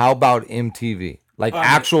 688. how about MTV? Like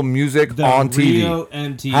actual music The on TV. real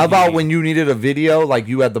MTV. How about when you needed a video, like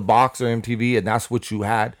you had the box or MTV, and that's what you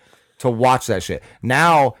had to watch that shit?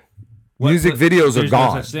 Now, music videos are there's no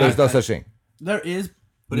gone. such thing. There's no such thing. There is,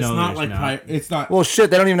 but it's No, not there's like not. it's not. Well,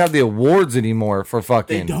 shit, they don't even have the awards anymore for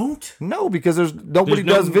fucking. They don't. No, because nobody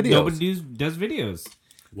There's does videos. Nobody does videos.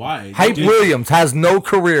 Why? Hype Dude, Williams has no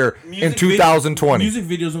career in music 2020. Music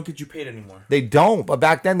videos don't get you paid anymore. They don't, but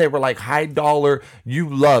back then they were like high dollar. You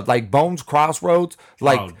loved like Bones Crossroads.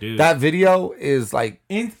 Like Oh, dude. that video is like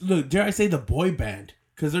And look, dare I say the boy band?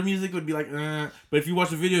 Because their music would be like, but if you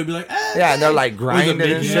watch the video, it'd be like, yeah, and they're like grinding and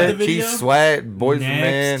making of shit. the Keith video? Sweat, Boys and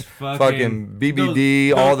Men, Next, fucking BBD,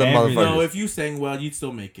 No, all the everything. motherfuckers. No, if you sang well, you'd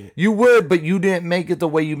still make it. You would, but you didn't make it the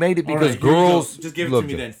way you made it All because right, here we go. girls Just give it to loved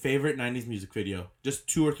me then. Favorite '90s music video? Just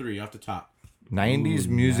 2 or 3 off the top. 90s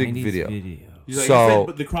music 90s video. He's like, So- you said,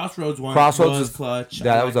 but the Crossroads one. Crossroads was is clutch.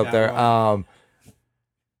 Yeah, I that was like up there. one.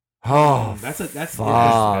 Oh, that's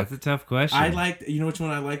fuck. That's a tough question. I liked. You know which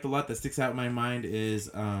one I liked a lot that sticks out in my mind is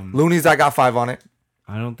Loonies, I got 5 on it.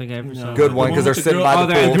 I don't think I ever saw Good that. one because they're with the sitting girl- by oh,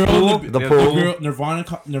 the they're pool. at the pool? The The pool. girl, Nirvana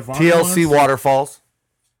TLC ones, Waterfalls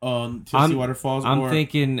TLC I'm- Waterfalls. I'm or,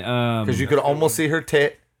 thinking because you could almost see her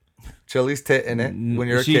tit, Chili's tit in it when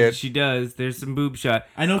you're a kid. She does. There's some boob shot.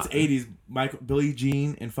 I know it's '80s. Billie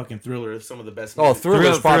Jean and fucking Thriller is some of the best. Oh, music.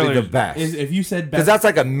 Thriller's probably Thriller. the best If you said because best,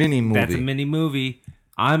 that's like a mini movie. That's a mini movie.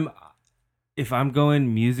 If I'm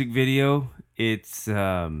going music video, it's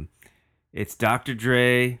Dr.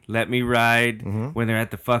 Dre, Let Me Ride. When they're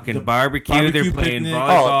at the fucking barbecue, barbecue they're playing picnic.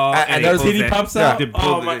 volleyball. Oh, and he there's- pulls titty that- pops out. Dude, Oh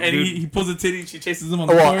pull my! the- And dude, he pulls a titty and she chases him on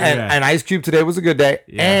the well, floor. and Ice Cube today was a good day,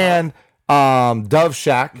 Yeah. and Dove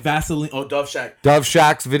Shack, Vaseline. Oh, Dove Shack. Dove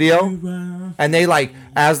Shack's video. And they like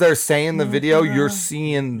as they're saying the video, you're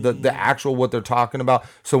seeing the actual what they're talking about.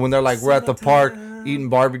 So when they're like, we're at the park eating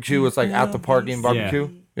barbecue, it's like at the park eating barbecue.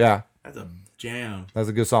 Yeah, That's a jam. that's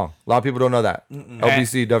a good song. A lot of people don't know that.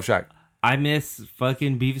 LBC Dove Shack. I miss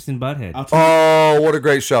fucking Beavis and Butthead. I'll tell you. Oh, what a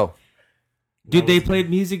great show! Dude, they was- played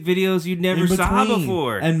music videos you never in saw between.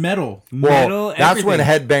 before. And metal. Metal, Well, that's when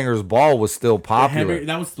everything. Headbangers Ball was still popular.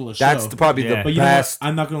 That was still a show. That's probably Yeah. the But you know what? best.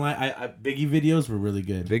 I'm not gonna lie. I Biggie videos were really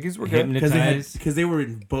good. Biggies were good. Hypnotized. Because they were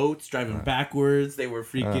in boats driving backwards. They were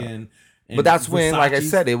freaking. But that's when, like I Versace's.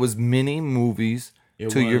 said, it was mini movies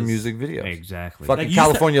It to your was. music videos. Exactly. Fucking Like, you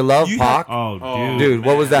California Love, you Pac. Oh, dude. Oh, Dude,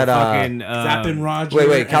 what was that? Fucking Zapp and Roger.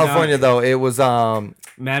 Wait, and, California though. It was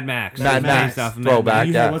Mad Max. Mad Max. Based off of Throwback.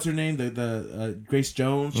 You yeah. had, what's her name? The Grace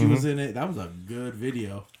Jones. She was in it. That was a good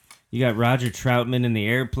video. You got Roger Troutman in the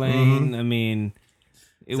airplane. I mean,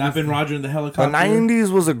 it Zapp was, and Roger in the The helicopter.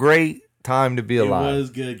 '90s was a great time to be It alive. was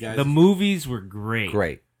good, guys. the movies were great.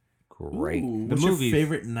 Great. Ooh, The what's movies. your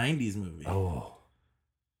favorite '90s movie? Oh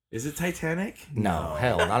Is it Titanic? no,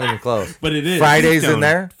 hell, not even close. But it is. Friday's in Tombstone.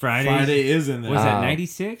 there. Friday is in there. Was that Uh,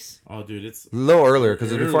 96? Oh, dude, it's A little earlier because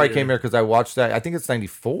before I Earlier. came here, because I watched that. I think it's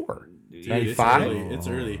 '94. dude, 95? It's early. It's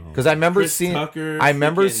early. Because I remember Chris seeing, Tucker, I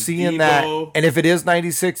remember freaking seeing that, Devo. and if it is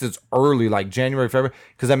 '96, it's early, like January, February.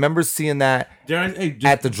 Because I remember seeing that Hey,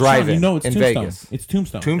 at the drive-in You know it's in Tombstone. Vegas. It's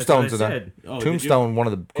Tombstone. Tombstone's in That's what I there. said. Oh, did Tombstone, one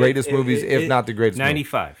of the greatest movies, if not the greatest. movie.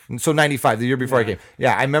 95. So '95, the year before I came.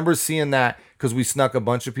 Yeah, I remember seeing that because we snuck a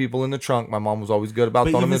bunch of people in the trunk. My mom was always good about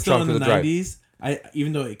But throwing them in even the still trunk in of the the drive. '90s,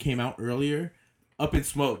 even though it came out earlier, Up in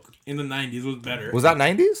Smoke in the '90s was better. Was that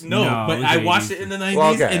 '90s? No, No, it but was I 80s. watched it in the '90s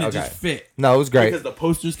Well, okay, and it okay. just fit No, it was great. because the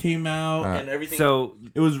posters came out and everything. So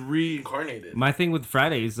it was reincarnated. my thing with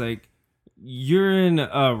Friday is like, you're in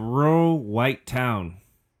a rural white town,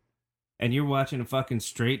 and you're watching a fucking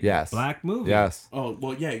straight Yes. black movie. Yes. Oh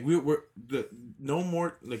well, yeah, we're the no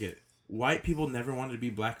more. Look at white people never wanted to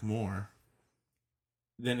be black more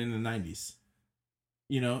than in the '90s.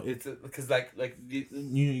 You know, it's because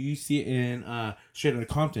you see it in Straight Outta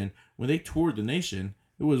Compton when they toured the nation.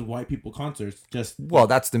 It was white people concerts. Just Well,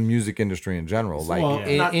 that's the music industry in general. Like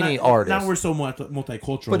any artist. Now we're so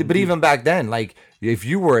multicultural. But even back then, like if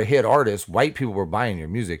you were a hit artist, white people were buying your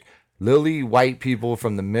music. Literally, white people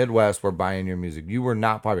from the Midwest were buying your music. You were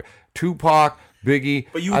not popular. Tupac, Biggie.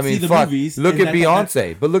 But you would I mean, see the fuck. movies, Look and at that's-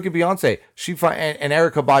 Beyonce. But look at Beyonce. And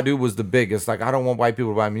Erica Badu was the biggest. Like, I don't want white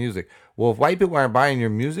people to buy music. Well, if white people aren't buying your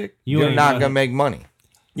music, You you're ain't not gonna- gonna make money.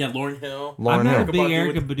 yeah, Lauryn Hill. Lauryn I'm not Hill. a big Badu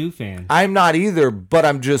Erica with- Badu fan. I'm not either, but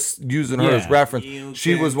I'm just using her as Yeah. reference. You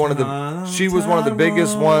She was can one of the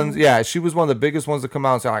biggest Tyrone. ones. Yeah, she was one of the biggest ones to come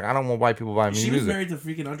out and say like, I don't want white people buying me She was music. married to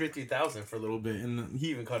freaking Andre 3000 for a little bit, and he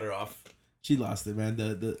even cut her off. She lost it, man.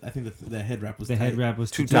 I think the head wrap was The tight. head wrap was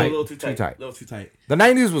Too too A tight. little too tight. Too tight. A little too tight. The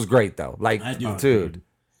 '90s was great though. Like, I do. dude,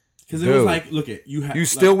 Because it was Dude. like, look at you. You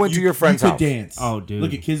still went to your friend's you house. could dance. Oh, dude.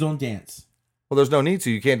 Look at kids don't dance. well, there's no need to.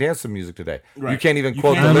 You can't dance to music today. You Right. can't even You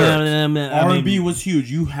quote can't- the I lyrics. R&B was huge.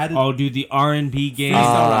 You had to. Oh, dude, the R&B game.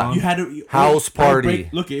 freestyle. You had to House party.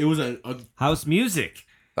 Look, it was a House music.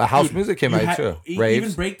 House dude, music came you out had- too. Even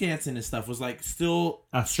Raves. breakdancing and stuff was like still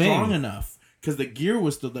A strong thing. enough because the gear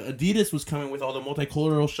was still. The Adidas was coming with all the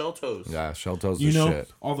multicultural shell toes. Yeah, shell toes You is know,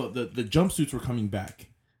 shit. all the jumpsuits were coming back.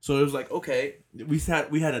 So it was like, okay,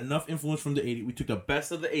 we had enough influence from the 80s. We took the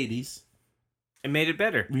best of the 80s. It made it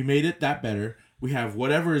better. We made it that better. We have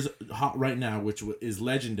whatever is hot right now, which is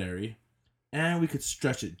legendary, and we could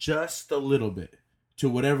stretch it just a little bit to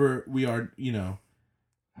whatever we are. You know,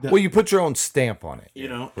 Well, you put your own stamp on it. you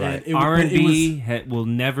know, Right. and it, but it R&B will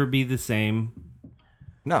never be the same.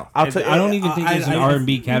 No, I don't even think there's an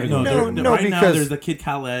R&B category. No, right now because- there's the Kid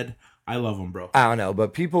Khaled. I love him, bro. I don't know,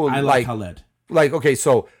 but people I like Khaled. like okay,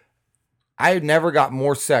 so I never got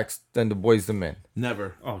more sex than the Boys the Men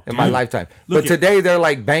Never. Oh, in my dude. lifetime. Look But today they're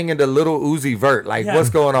like banging the little Uzi Vert. Like, Yeah. what's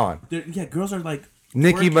going on? Yeah, girls are like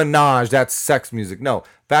Nicki twerking. Minaj, that's sex music. No,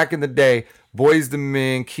 back in the day, Boys the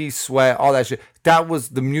Men, Keith Sweat, all that shit. That was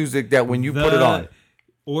the music that when you put it on.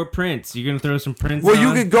 Or Prince. You're going to throw some Prince Well, on?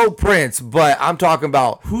 you could go Prince, but I'm talking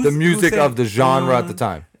about Who's- the music who of said, the genre at the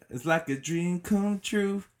time. It's like a dream come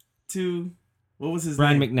true. To what was his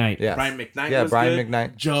Brian name? McKnight. Yeah. Brian McKnight. Yeah, was Brian good.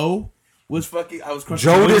 McKnight. Joe was fucking. I was crushing.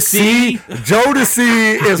 Jodeci.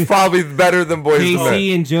 Jodeci is probably better than Boys the Men.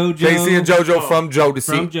 Casey and JoJo. Casey and JoJo from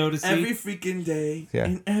Jodeci. From Jodeci. every freaking day Yeah.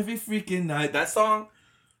 and every freaking night. That song.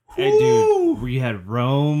 Hey, whoo! dude, we had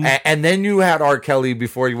Rome. And then you had R. Kelly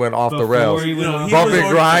before he went off the Before rails. he went No, off- he Bump was and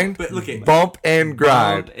already- grind. But look at Bump and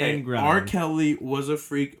grind. Bump and grind. R. Kelly was a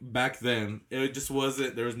freak back then. It just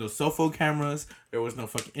wasn't. There was no cell phone cameras. There was no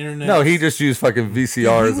fucking internet. No, he just used fucking He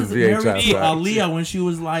VCRs and was married VHS. to right? Aaliyah when she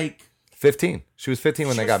was like. 15. She was 15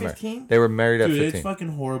 when She they was got 15? married. They were married at Dude, 15. it's fucking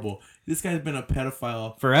horrible. This guy's been a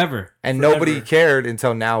pedophile. Forever. And forever. nobody cared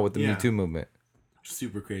until now with the Yeah. Me Too movement,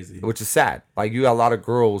 Super crazy. which is sad. Like, you got a lot of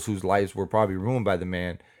girls whose lives were probably ruined by the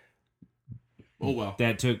man Oh well.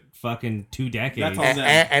 that took fucking 2 decades. That's all-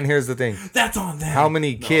 And here's the thing: That's on them. how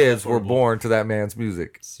many No, kids that's were horrible. born to that man's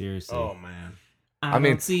music? Seriously. Oh man. I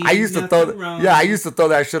mean, don't see I used to nothing throw, wrong. I used to throw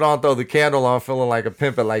that shit on, throw the candle on, feeling like a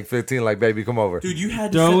pimp at like 15, like baby, come over. Dude, you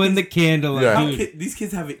had to Throw set in the these- candle. Yeah. how Dude. these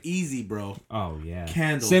kids have it easy, bro. Oh yeah.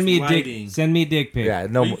 Candles, Send me a lighting. dick. Send me a dick pic. Yeah,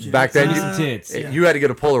 no, You- back then Send me you, some tits. you had to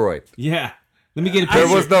get a Polaroid. Yeah. Let me get a There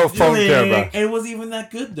picture. was no phone camera. It wasn't even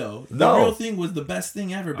that good though. The No. real thing was the best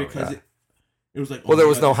thing ever because yeah. it was like. Well, oh there my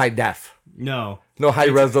was God. no high def, No. no high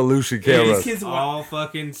resolution These cameras. kids All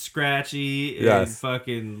fucking scratchy and Yes.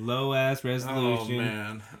 fucking low ass Oh resolution.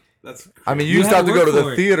 man, that's. I mean, you You used to had have to to go to work the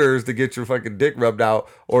for it. theaters to get your fucking dick rubbed out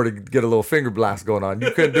or to get a little finger blast going on.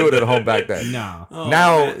 You couldn't do it at home back then. No. Oh,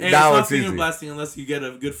 Now- man. Hey, now not it's finger easy. blasting unless you get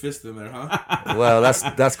a good fist in there, huh? Well,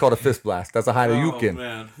 that's called a fist blast. That's a Hadouken.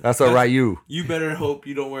 man, That's a Ryu. You better hope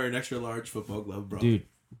you don't wear an extra large football glove, bro. Dude,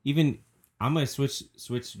 even I'm gonna switch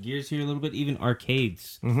gears here a little bit. Even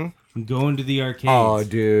arcades. Mm-hmm. Going to the arcades. Oh,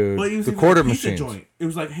 dude, But it was the even quarter a pizza machines. joint. It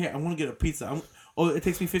was like, hey, I want to get a pizza. It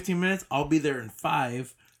takes me 15 minutes. I'll be there in 5.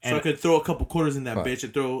 So And- I could throw a couple quarters in that bitch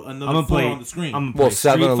and throw I'm another gonna 4 play on the screen. I'm gonna Well, play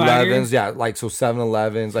Street 7-Elevens, Fighter. yeah, like so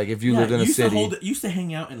 7-Elevens. Like if you lived in a used to city, used to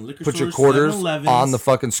hang out in liquor put your stores, quarters 7-Elevens, on the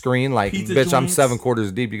fucking screen. Like, pizza bitch, I'm joints. 7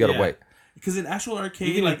 quarters deep. You gotta Yeah. wait. Because in actual arcade,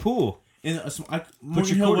 Even like a pool. in a your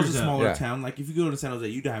Morgan Hill was quarters a up. smaller Yeah. town. Like if you go to San Jose,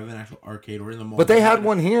 you'd have an actual arcade or in the mall. But they had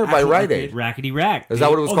one here by actual Rite arcade. Aid. Rackety Rack. Is that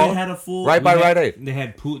what it was Oh, called? they had a full Right by Rite Aid. They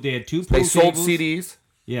had pool. They had 2 pool They sold tables. CDs.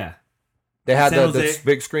 Yeah. They had San the Jose.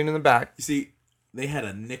 big screen in the back. You see, they had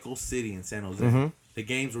a nickel city in San Jose. Mm-hmm. The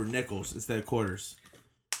games were nickels instead of quarters.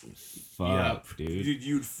 Fuck, dude.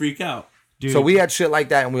 You'd freak out. Dude. So we had shit like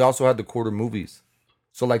that, and we also had the quarter movies.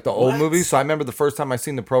 So like the old What? movies. So I remember the first time I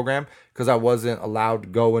seen the program because I wasn't allowed to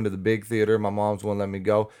go into the big theater. My mom's wouldn't let me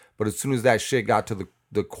go. But as soon as that shit got to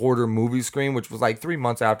the quarter movie screen, which was like 3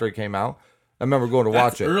 months after it came out, I remember going to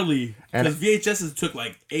That's watch it. early. And- Because VHSs took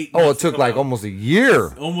like 8 Oh, it months to took come like out. almost a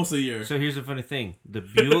year. almost a year. So here's the funny thing: the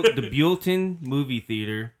Buellton movie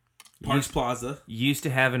theater Parks Plaza. used to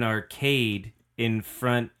have an arcade in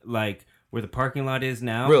front, like where the parking lot is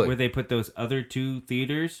now, Really? where they put those other 2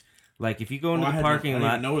 theaters. Like if you go into I the had no- I parking didn't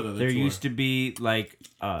lot, even know where the other there 2 used were. to be like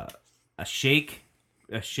a shake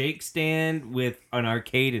stand with an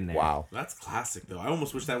arcade in there. Wow. That's classic, though. I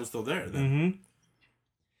almost wish that was still there. Then. Mm-hmm.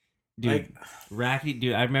 Dude, Like- Rackety.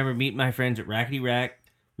 Dude, I remember meeting my friends at Rackety Rack.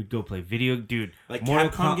 We'd go play video, dude. Like Mortal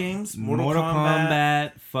Capcom games? Mortal Mortal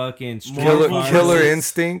Kombat, Kombat, fucking Street Mortal Killer, Kombat. Killer Fighter.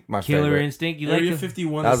 Instinct, my Killer favorite. Instinct. You Area like the,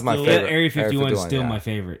 51. That was is my still- favorite. Area 51 is 51, still yeah. my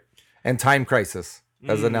favorite. And Time Crisis.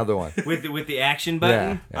 That's another one. With the action Yeah.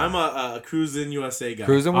 button. yeah. I'm a Cruisin' USA guy.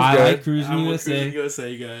 Cruising was I good. like Cruising I'm a USA. Cruisin'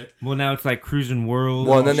 USA guy. Well, now it's like Cruising World.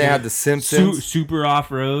 Well, and then they shit. had the Simpsons, Super Off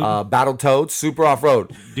Road. Battletoads, Super Off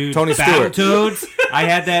Road. Dude, Tony Stewart. Battletoads. I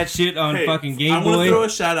had that shit on Hey, fucking I Game want to throw Boy. a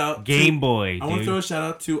shout out. Game Boy, I want to dude. throw a shout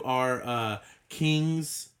out to our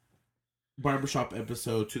King's barbershop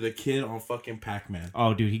episode to the kid on fucking Pac-Man.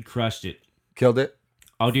 Oh, dude, he crushed it. Killed it.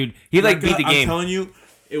 Oh, dude, he like beat the I'm game. telling you,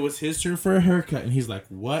 it was his turn for a haircut, and he's like,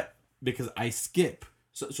 "What?" Because I skip,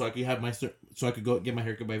 so I could have so I could go get my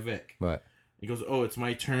haircut by Vic. But He goes, "Oh, it's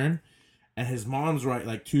my turn," and his mom's right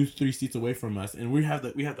like 2-3 seats away from us, and we have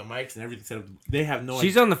the mics and everything set up. They have no.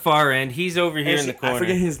 She's on the far end. He's over here in the corner. I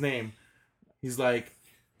forget his name. He's like,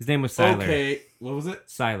 His name was Siler. okay, what was it?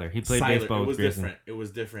 Siler. He played Siler. baseball It with was Grizzly. different. It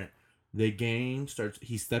was different. The game starts.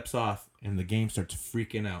 He steps off, and the game starts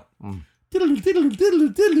freaking out.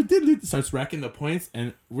 Starts racking the points,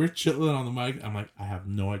 and we're chilling on the mic. I'm like, I have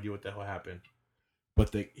no idea what the hell happened,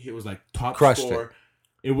 but it was like top Crushed score.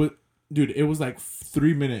 It was, dude. It was like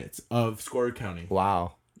 3 minutes of score counting,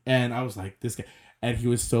 wow. and I was like, this guy, and he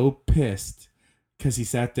was so pissed because he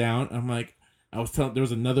sat down. I'm like, I was telling there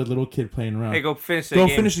was another little kid playing around. Hey, go finish that Go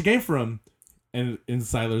game. finish the game for him. And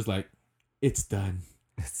Siler's like, it's done.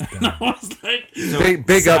 And I was like,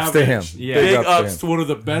 Big ups to him. savage. Yeah. Big Big ups him. to one of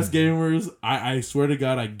the best gamers. I swear to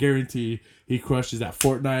God, I guarantee he crushes at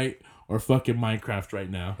Fortnite or fucking Minecraft right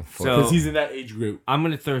now. So- Because he's in that age group. I'm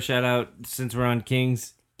gonna throw a shout out since we're on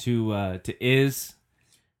Kings to Iz.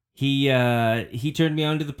 He turned me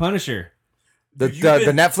on to the Punisher, The You've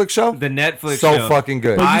been- Netflix show? the Netflix So show. fucking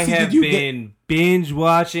good. But you I see, have did you been binge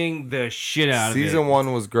watching the shit out of it. Season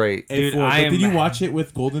 1 was great. Dude, But I am- did you watch it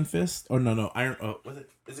with Golden Fist? Or no, Iron. Was it?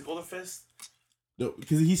 Is it Golden Fist? No,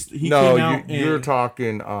 because he No, came out you're in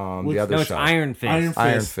talking the What's- other No, it's show. Iron Fist. Iron Fist.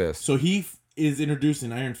 Iron Fist. So he is introduced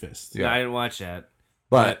in Iron Fist. Yeah. No, I didn't watch that.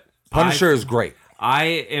 But Punisher I- is great. I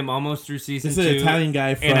am almost through season This is 2. an Italian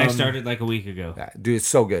guy from. and I started like a week ago. Yeah, dude, it's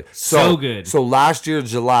so good. So good. So last year,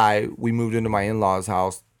 July, we moved into my in-laws'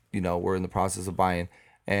 house. You know, we're in the process of buying.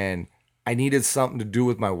 And I needed something to do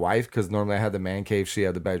with my wife because normally I had the man cave, she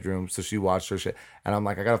had the bedroom, so she watched her shit, and I'm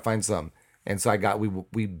like, I gotta find something. And so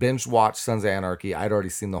we binge watched Sons of Anarchy. I'd already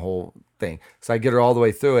seen the whole thing, so I get her all the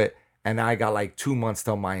way through it, and I got like 2 months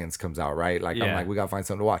till Mayans comes out, right? Like I'm Yeah. like, we gotta find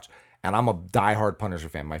something to watch, and I'm a diehard Punisher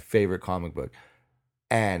fan, my favorite comic book,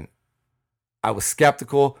 and I was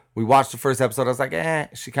skeptical. We watched the first episode. I was like,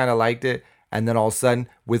 she kind of liked it. And then all of a sudden,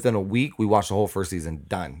 within a week, we watched the whole first season.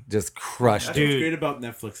 Done. Just crushed That's it. what's Dude. great about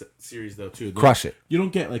Netflix series though too. Crush it. You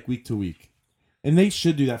don't get like week to week, and they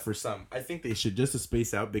should do that for some. I think they should just to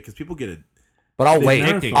space out because people get it. But I'll They wait.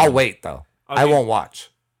 marathon. I'll wait, though. I Okay. won't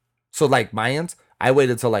watch. So, like, Mayans, I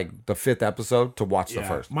waited till, like, the 5th episode to watch the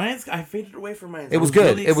first. Mayans, I faded away from Mayans. It I was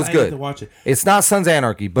good. really It was excited good. to watch it. It's not Sons of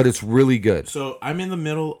Anarchy, but it's really good, So I'm in the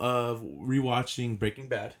middle of rewatching Breaking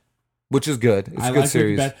Bad. which is good. It's I a good like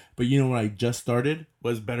series. Breaking Bad, but you know what I just started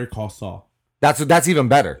was Better Call Saul. That's even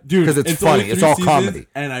better. Dude, Because it's only funny. It's 3 all seasons, comedy.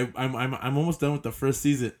 and I'm almost done with the first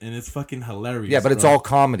season, and it's fucking hilarious. Yeah, but it's bro. all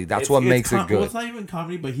comedy. That's what makes it Well, good. it's not even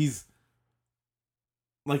comedy, but he's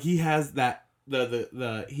like he has that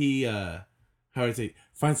he how would I say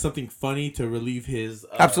finds something funny to relieve his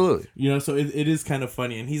Absolutely. You know, so it is kind of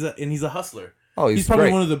funny, and he's a hustler. Oh, He's he's probably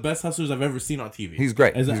great. one of the best hustlers I've ever seen on TV. He's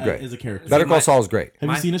great. As He's great. as a character. Better Call my- Saul is great. Have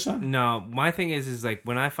you seen it, Sean? No, my thing is like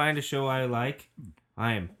when I find a show I like,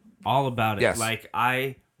 I am all about it. Yes. Like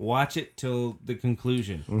I watch it till the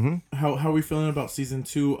conclusion. How are we feeling about season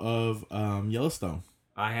 2 of Yellowstone?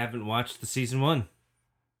 I haven't watched the season 1.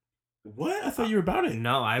 What? I thought you were about it.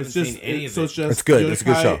 No, I haven't It's just seen any of so it. it's just It's good. It's a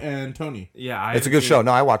good Yodakai show. and Tony. Yeah, I It's a haven't good seen- show.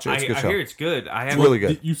 No, I watch it. It's a I good show. hear it's good. I It's haven't. really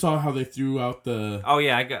good. You saw how they threw out the Oh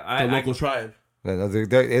yeah, I got. the local tribe.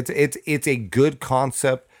 It's a good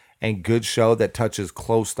concept and good show that touches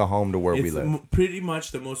close to home to where we It's live. pretty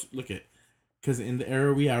much the most look at because in the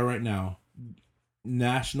era we are right now,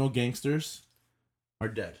 national gangsters are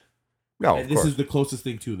dead. No, and of this course. is the closest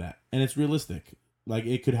thing to that, and it's realistic. Like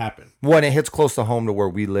it could happen. When it hits close to home to where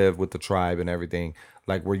we live with the tribe and everything,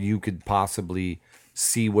 like where you could possibly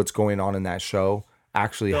see what's going on in that show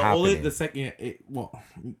actually happening. The second,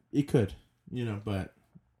 it could, you know, but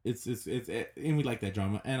it's and we like that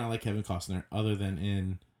drama, and I like Kevin Costner. Other than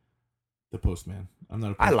in The Postman, I'm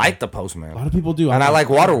not. I like The a Postman, lot of people do, and I like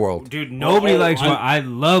Waterworld. Dude, nobody likes. I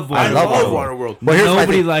love. I Waterworld. love Waterworld. Well, here's my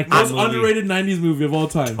Nobody thing. liked that Most movie. underrated '90s movie of all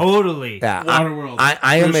time. Totally. Yeah, Waterworld.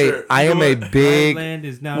 I am For a sure. I am You a know what? big. Thailand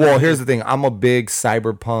is now. Well, here's the thing. I'm a big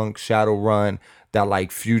cyberpunk Shadowrun, that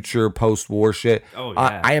like future post-war shit. Oh,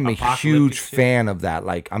 yeah. I am a Apocalyptic huge shit. fan of that.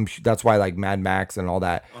 Like that's why I like Mad Max and all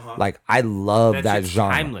that. Like I love That that shit's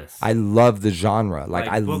genre. timeless. I love the genre. Like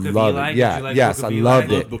I Book of love Eli. it. Did Yeah, you like yes, Book I of Eli?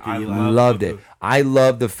 loved I it. love Book of I Eli. Loved Book it. of- I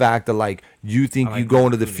love the fact that like you think I you like go Mila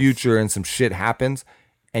into the Kunis. future and some shit happens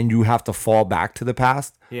and you have to fall back to the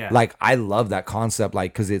past. Yeah. Like I love that concept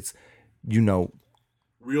like cuz it's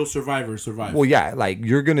Real survivors survive. well, yeah, like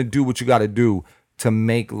you're gonna do what you got to do to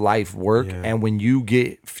make life work, Yeah. and when you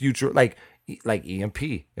get future, like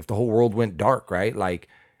EMP, if the whole world went dark, right? Like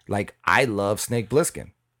I love Snake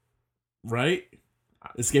Plissken, Right?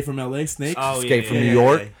 Escape from L.A. Snake. Oh, Escape yeah, from yeah, New yeah,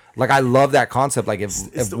 York. yeah. Like I love that concept. Like if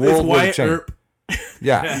It's world would Wyatt change, Earp.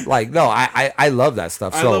 yeah, like no, I love that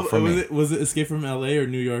stuff. I So love. for me, Was it Escape from L.A. or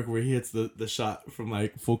New York where he hits the shot from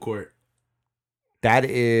like full court? that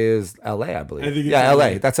is L.A. I believe. I think it's Yeah,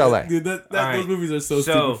 L.A. That's L.A. Dude, All those right. movies are so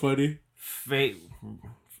So- stupid funny.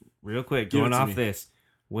 Real quick, Give it going to off me. this.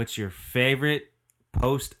 What's your favorite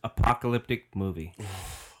post-apocalyptic movie?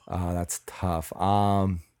 Oh, that's tough.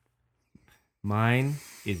 Mine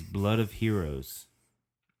is Blood of Heroes.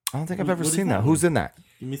 I don't think I've What- ever what is seen that that. Who's one? in that?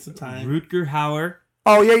 Give me some time. Rutger Hauer.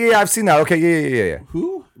 Oh yeah, I've seen that. Okay, yeah.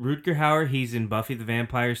 Who? Rutger Hauer. He's in Buffy the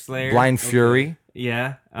Vampire Slayer. Blind Fury.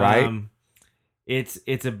 Yeah. Right? It's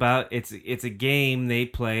a game they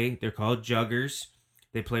play. They're called Juggers.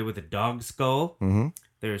 They play with a dog skull. Mm-hmm.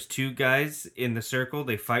 There's two guys in the circle.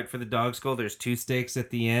 They fight for the dog skull. There's two stakes at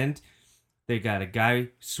the end. They got a guy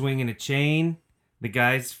swinging a chain. The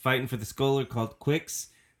guys fighting for the skull are called quicks.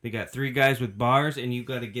 They got three guys with bars, and you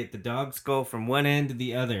got to get the dog skull from one end to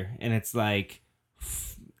the other. And it's like,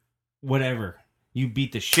 whatever. You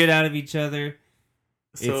beat the shit out of each other.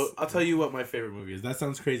 So It's- I'll tell you what my favorite movie is. That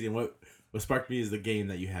sounds crazy, and what sparked me is the game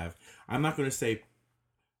that you have. I'm not gonna say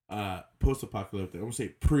post-apocalyptic. I'm gonna say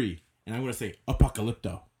pre, and I'm gonna say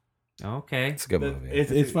apocalypto. Okay. It's a good movie.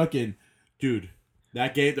 It's fucking, dude.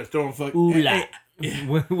 That game they're throwing fucking Ooh la.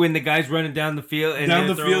 When the guy's running down the field and down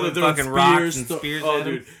they're the field throwing and throwing fucking spears, rocks and spears oh, at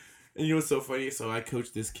him. dude. And you know what's so funny? So I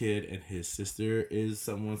coached this kid, and his sister is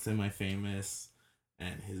someone semi-famous,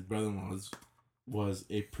 and his brother-in-law was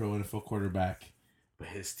a pro NFL quarterback, but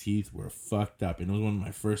his teeth were fucked up. And it was one of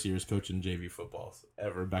my first years coaching JV footballs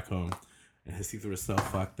ever back home. and his teeth were so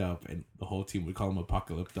fucked up, and the whole team would call him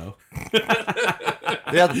Apocalypto.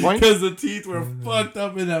 He had the points? Because the teeth were fucked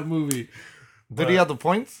up in that movie. Did he have the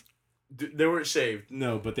points? They weren't shaved,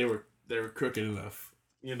 no, but they were crooked enough.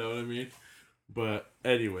 You know what I mean? But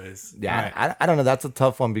anyways, Yeah, I don't know. That's a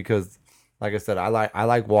tough one because, like I said, I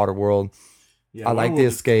like Waterworld. yeah, I like Waterworld the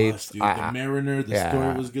is escapes. dude. The Mariner, the yeah.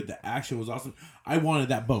 story was good, the action was awesome. I wanted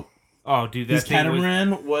that boat. Oh, dude, This that thing was,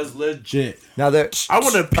 catamaran was legit. Now there, I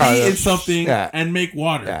want to pee in something yeah. and make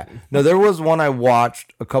water. Yeah. No, there was one I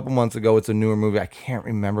watched a couple months ago. It's a newer movie. I can't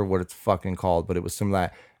remember what it's fucking called, but it was some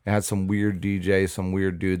that it had some weird DJ, some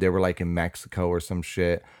weird dude. They were like in Mexico or some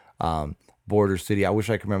shit. Border City. I wish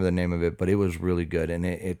I could remember the name of it, but it was really good and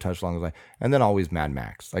it touched along the line. And then always Mad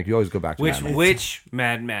Max. Like you always go back to Mad Max. which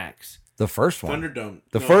Mad Max? The first one. Thunderdome.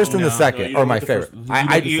 The first and the second you are don't my like the favorite. first. I You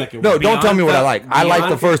like the second no, one. don't tell me what I like. I like the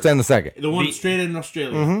Beyond- first and the second. The one Be- straight in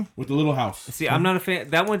Australia with the little house. See, I'm not a fan.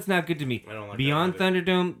 That one's not good to me. I don't like Beyond that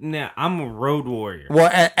Thunderdome, nah, I'm a Road Warrior.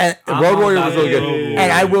 Well, and I'm Road all Warrior about was really good. Road Warrior.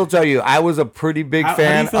 And I will tell you, I was a pretty big How do you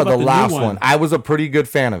fan feel of the about the new last one? one. I was a pretty good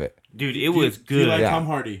fan of it. Dude, it was Do you good. like Yeah. Tom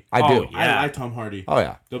Hardy? I Oh, do. yeah. I like Tom Hardy. Oh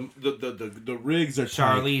yeah. The rigs are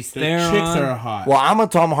Charlize tight. The Theron. chicks are hot. Well, I'm a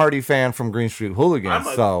Tom Hardy fan from Green Street Hooligans,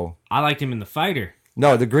 so I liked him in The Fighter.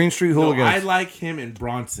 no, the Green Street no, Hooligans. I like him in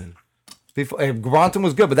Bronson. Before Bronson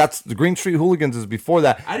was good, but that's the Green Street Hooligans is before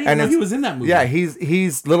that. I didn't know it's- he was in that movie. Yeah,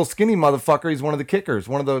 he's little skinny motherfucker. He's one of the kickers,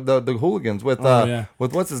 one of the hooligans with yeah.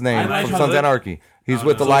 with what's his name I like from how Sons of the- Anarchy. He's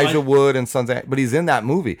with So Elijah like- Wood and Sons, but he's in that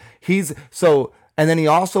movie. And then he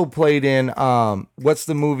also played in what's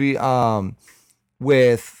the movie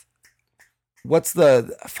with what's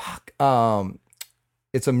the fuck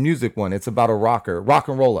it's a music one. It's about a rocker, Rock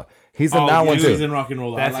and Roller. He's in that one he was too. in Rock and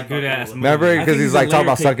Roll. That's I like a good Rock and ass Roll. movie. Remember I because think he's like in talking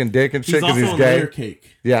about Layer sucking dick and shit He's because also he's in gay. Layer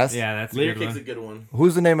Cake. Yes. Yeah, that's a Layer good Cake's a one. good one.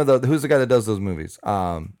 Who's the name of who's the guy that does those movies?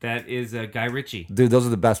 That is Guy Ritchie. Dude, those are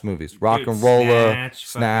the best movies. Rock Dude, and Roller, Snatch,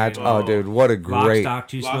 Snatch. fucking- Oh, dude, what a Lock, great. Stock,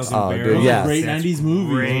 Two Lock, Smoking Stock, dude, Barrels. yeah. Great That's 90s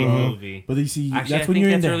movie, Great bro. movie. But you see, Actually, that's I when think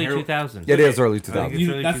you're that's into early hair. 2000s. It is early I think 2000s. it's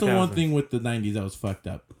early That's the one 2000s. thing with the 90s that was fucked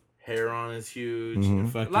up. Hair on is huge.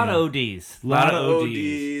 Mm-hmm. A lot of ODs. A lot of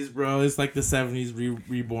ODs, bro. It's like the 70s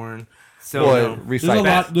reborn. So Boy, There's a recite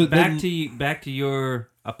lot. back to your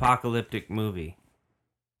apocalyptic movie.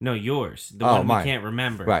 No, yours. The Oh, one mine. we can't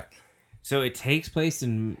remember. Right. So it takes place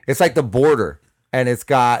in It's like The Border, and it's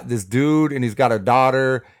got this dude, and he's got a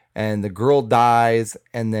daughter, and the girl dies,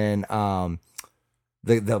 and then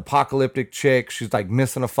the apocalyptic chick, she's like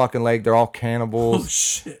missing a fucking leg. They're all cannibals. Oh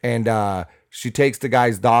shit! And she takes the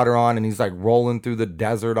guy's daughter on, and he's like rolling through the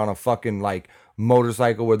desert on a fucking like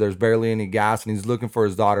motorcycle where there's barely any gas, and he's looking for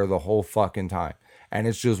his daughter the whole fucking time. And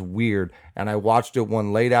it's just weird. And I watched it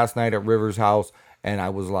one late ass night at River's house, and I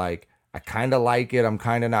was like, I kind of like it. I'm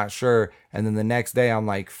kind of not sure. And then the next day, I'm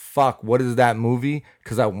like, fuck, what is that movie?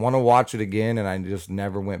 Because I want to watch it again, and I just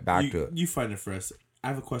never went back to it. You find it for us. I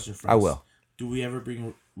have a question for us. I will. Do we ever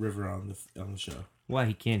bring River on the show? why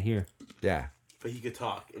he can't hear. Yeah. But he could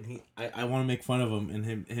talk, and I want to make fun of him and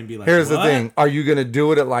him be like. Here's "What?" the thing. Are you going to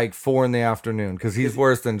do it at like 4 p.m? Because he's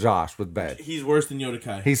worse than Josh with bed. He's worse than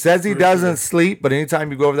Yoda-Kai. He says he For doesn't sure. sleep, but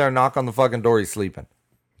anytime you go over there and knock on the fucking door, he's sleeping.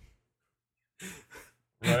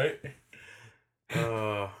 Right?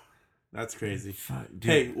 That's crazy. Dude.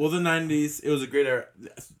 Hey, well, the 90s, it was a great era.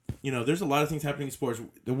 You know, there's a lot of things happening in sports.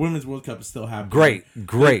 The Women's World Cup is still happening.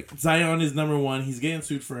 Great. Zion is number one. He's getting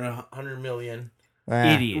sued for $100 million.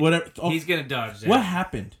 Idiot. Whatever. Oh, He's gonna dodge that. what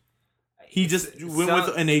happened? He just went So-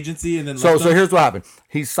 with an agency and then So left them? here's what happened.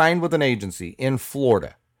 He signed with an agency in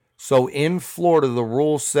Florida. So in Florida, the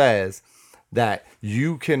rule says that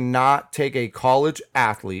you cannot take a college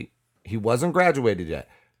athlete. He wasn't graduated yet.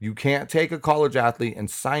 You can't take a college athlete and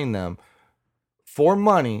sign them for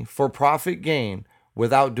money, for profit gain,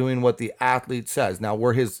 without doing what the athlete says. Now,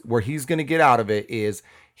 where he's going to get out of it is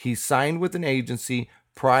he signed with an agency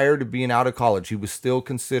prior to being out of college. He was still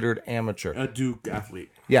considered amateur. a Duke athlete.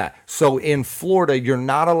 Yeah. So in Florida, you're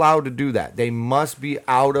not allowed to do that. They must be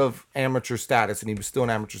out of amateur status, and he was still in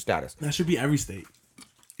amateur status. That should be every state.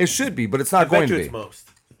 It should be, but it's not going to be. most.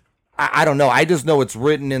 I don't know. I just know it's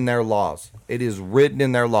written in their laws. It is written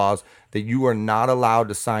in their laws that you are not allowed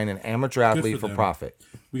to sign an amateur athlete for them. profit.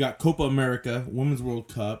 We got Copa America, Women's World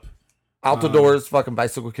Cup. Out the doors, fucking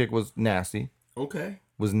bicycle kick was nasty. Okay.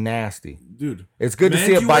 Was nasty. Dude. It's good to Men's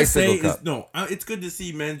see a USA bicycle cup. It's good to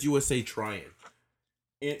see Men's USA trying.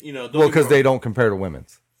 You know, don't Well, get me because they wrong. don't compare to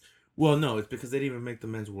women's. Well, no, it's because they didn't even make the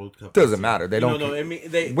Men's World Cup. Doesn't matter. They don't. No, I mean,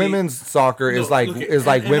 they Women's soccer is No, like look, is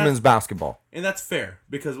like and women's basketball. and that's fair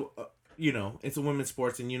because you know it's a women's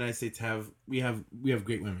sports, and the United States we have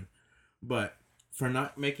great women, but for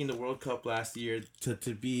not making the World Cup last year to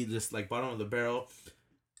be just like bottom of the barrel.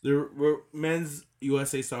 There were men's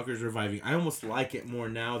USA soccer is reviving. I almost like it more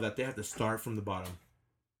now that they have to start from the bottom,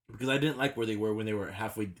 because I didn't like where they were when they were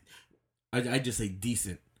halfway. I just say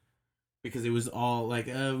decent, because it was all like,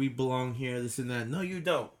 we belong here, this and that. No, you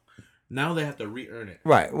don't. Now they have to re-earn it.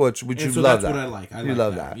 Right, which And you so love that's that. what I like. I you like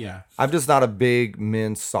love that. that. Yeah. I'm just not a big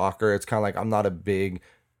men's soccer. It's kind of like I'm not a big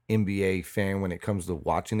NBA fan when it comes to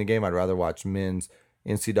watching the game. I'd rather watch men's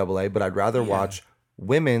NCAA, but I'd rather watch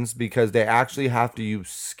women's because they actually have to use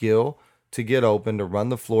skill to get open, to run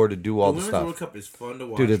the floor, to do all the Women's stuff. World Cup is fun to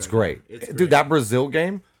watch. Dude, it's right great. now. It's Dude, great. that Brazil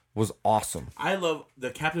game was awesome. I love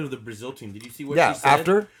the captain of the Brazil team. Did you see what Yeah, she said?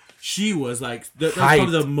 after She was like, that's Hyped.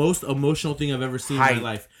 probably the most emotional thing I've ever seen in Hyped. my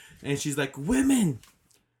life. And she's like, women.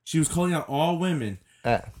 She was calling out all women.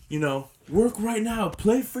 You know, work right now.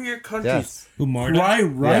 Play for your countries. Yes. Who, Marta? Cry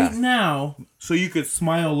right Yeah. now so you could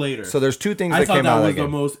smile later. So there's two things I that thought came that out of was that the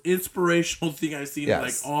game. most inspirational thing I've seen in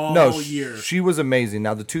like all no, year. she was amazing.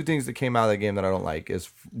 Now the two things that came out of that game that I don't like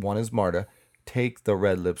is one is Marta, take the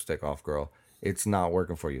red lipstick off, girl. It's not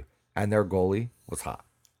working for you. And their goalie was hot.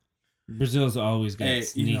 Brazil's always got Hey, you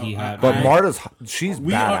sneaky know, hot. But I- Marta's she's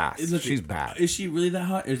We badass. are- She's bad. Is she really that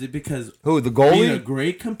hot? Or is it because Who, the being a goalie?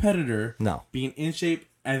 great competitor, No. being in shape,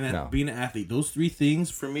 and then No. being an athlete? Those three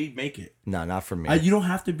things for me make it. No, not for me. You don't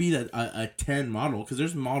have to be a 10 model, because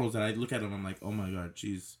there's models that I look at them, I'm like, oh my god,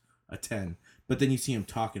 she's a 10. But then you see him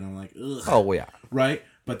talking, I'm like, ugh. Oh well, yeah. Right?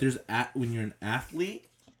 But when you're an athlete,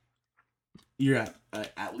 you're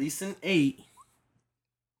at least an 8,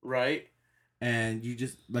 right? And you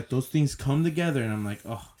just like those things come together, and I'm like,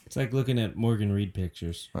 oh, It's like looking at Morgan Reed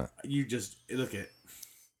pictures. you just look at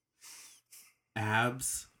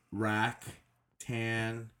abs, rack,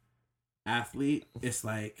 tan, athlete. It's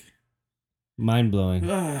like, Mind blowing.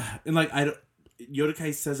 and like Yoda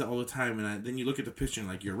Kai says it all the time, and then you look at the picture and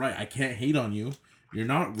like, you're right. I can't hate on you. You're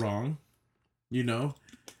not wrong. You know,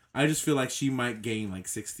 I just feel like she might gain like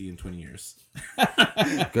 60 in 20 years.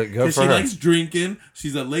 Good Because for she her. likes drinking.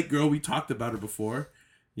 She's a late girl. We talked about her before,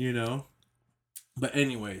 you know. But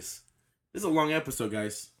anyways, this is a long episode,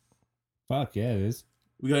 guys. Fuck yeah, it is.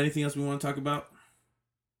 We got anything else we want to talk about?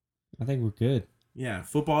 I think we're good. Yeah,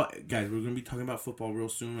 football, guys. We're gonna be talking about football real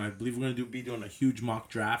soon. I believe we're gonna be doing a huge mock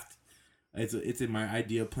draft. It's in my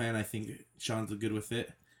idea plan. I think Sean's good with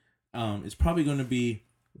it. It's probably gonna be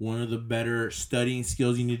one of the better studying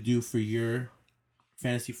skills you need to do for your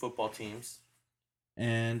fantasy football teams.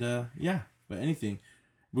 And yeah, but anything.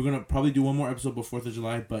 We're gonna probably do one more episode before 4th of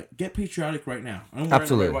July, but get patriotic right now. I'm wearing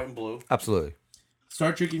Absolutely. red, white, and blue. Absolutely.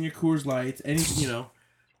 Start drinking your Coors Lights. Anything,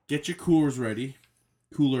 get your coolers ready.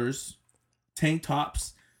 Coolers, tank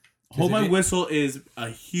tops. Hold My Whistle is a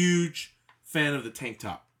huge fan of the tank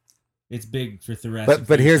top. It's big for thoracic.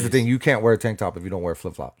 But here's the Tuesdays. thing: you can't wear a tank top if you don't wear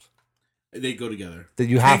flip flops. They go together. That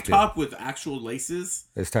you have Tank to. top with actual laces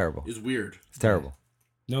It's terrible. is weird. It's terrible.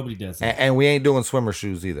 Nobody does that. And we ain't doing swimmer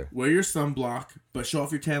shoes either. Wear your sunblock, but show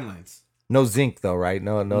off your tan lines. No zinc though, right?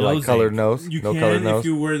 No No like zinc. colored nose. You no can colored if nose.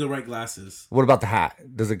 you wear the right glasses. What about the hat?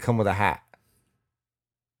 Does it come with a hat?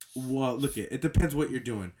 Well, look, it depends what you're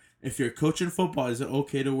doing. If you're coaching football, is it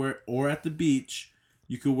okay to wear, or at the beach,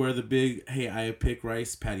 you could wear the big, hey, I pick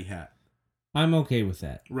rice patty hat. I'm okay with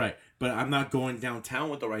that. Right, but I'm not going downtown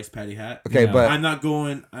with the rice patty hat. Okay, No. but I'm not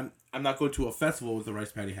going to a festival with the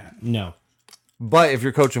rice patty hat. No, if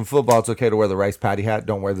you're coaching football, it's okay to wear the rice patty hat.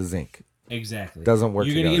 Don't wear the zinc. exactly. Doesn't work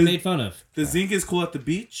You're gonna together. get made fun of. The zinc is cool at the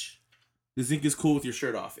beach. The zinc is cool with your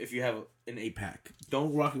shirt off if you have an 8-pack.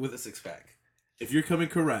 Don't rock it with a 6-pack. If you're coming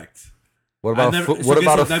correct. What about I've never, what guess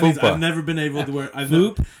about a that means I've fupa? never been able to wear.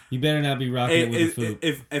 Foop? You better not be rocking it with a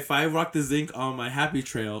foop. If I rock the zinc on my happy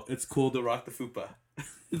trail, it's cool to rock the fupa.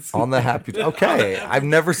 It's On the happy. Okay, I've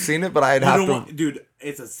never seen it, but I'd You have don't to want, dude.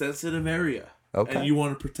 It's a sensitive area. Okay. And you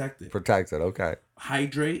want to protect it. protect it. Okay,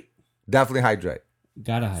 Hydrate. definitely hydrate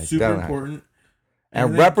Gotta hide. Super Definitely. important.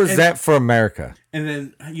 and then- represent for America. And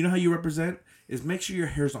then you know how you represent is make sure your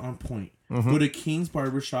hair's on point. Mm-hmm. Go to King's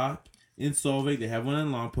Barbershop in Solvay. They have one in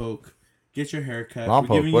Lompoc. Get your hair cut. We're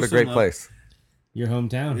Lompoc, giving what you a some great love. place. Your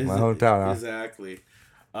hometown. Is My it- hometown, huh? Exactly.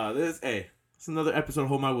 It's another episode of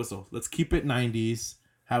Hold My Whistle. Let's keep it 90s.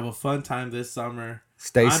 Have a fun time this summer.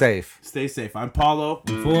 Stay safe. Stay safe. I'm Paulo.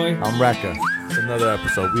 Boy. I'm Rekka. It's another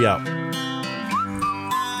episode. We out.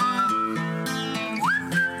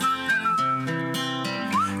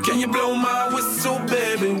 Can you blow my whistle,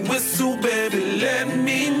 baby, let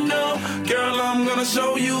me know. Girl, I'm gonna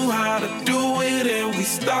show you how to do it, and we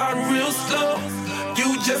start real slow.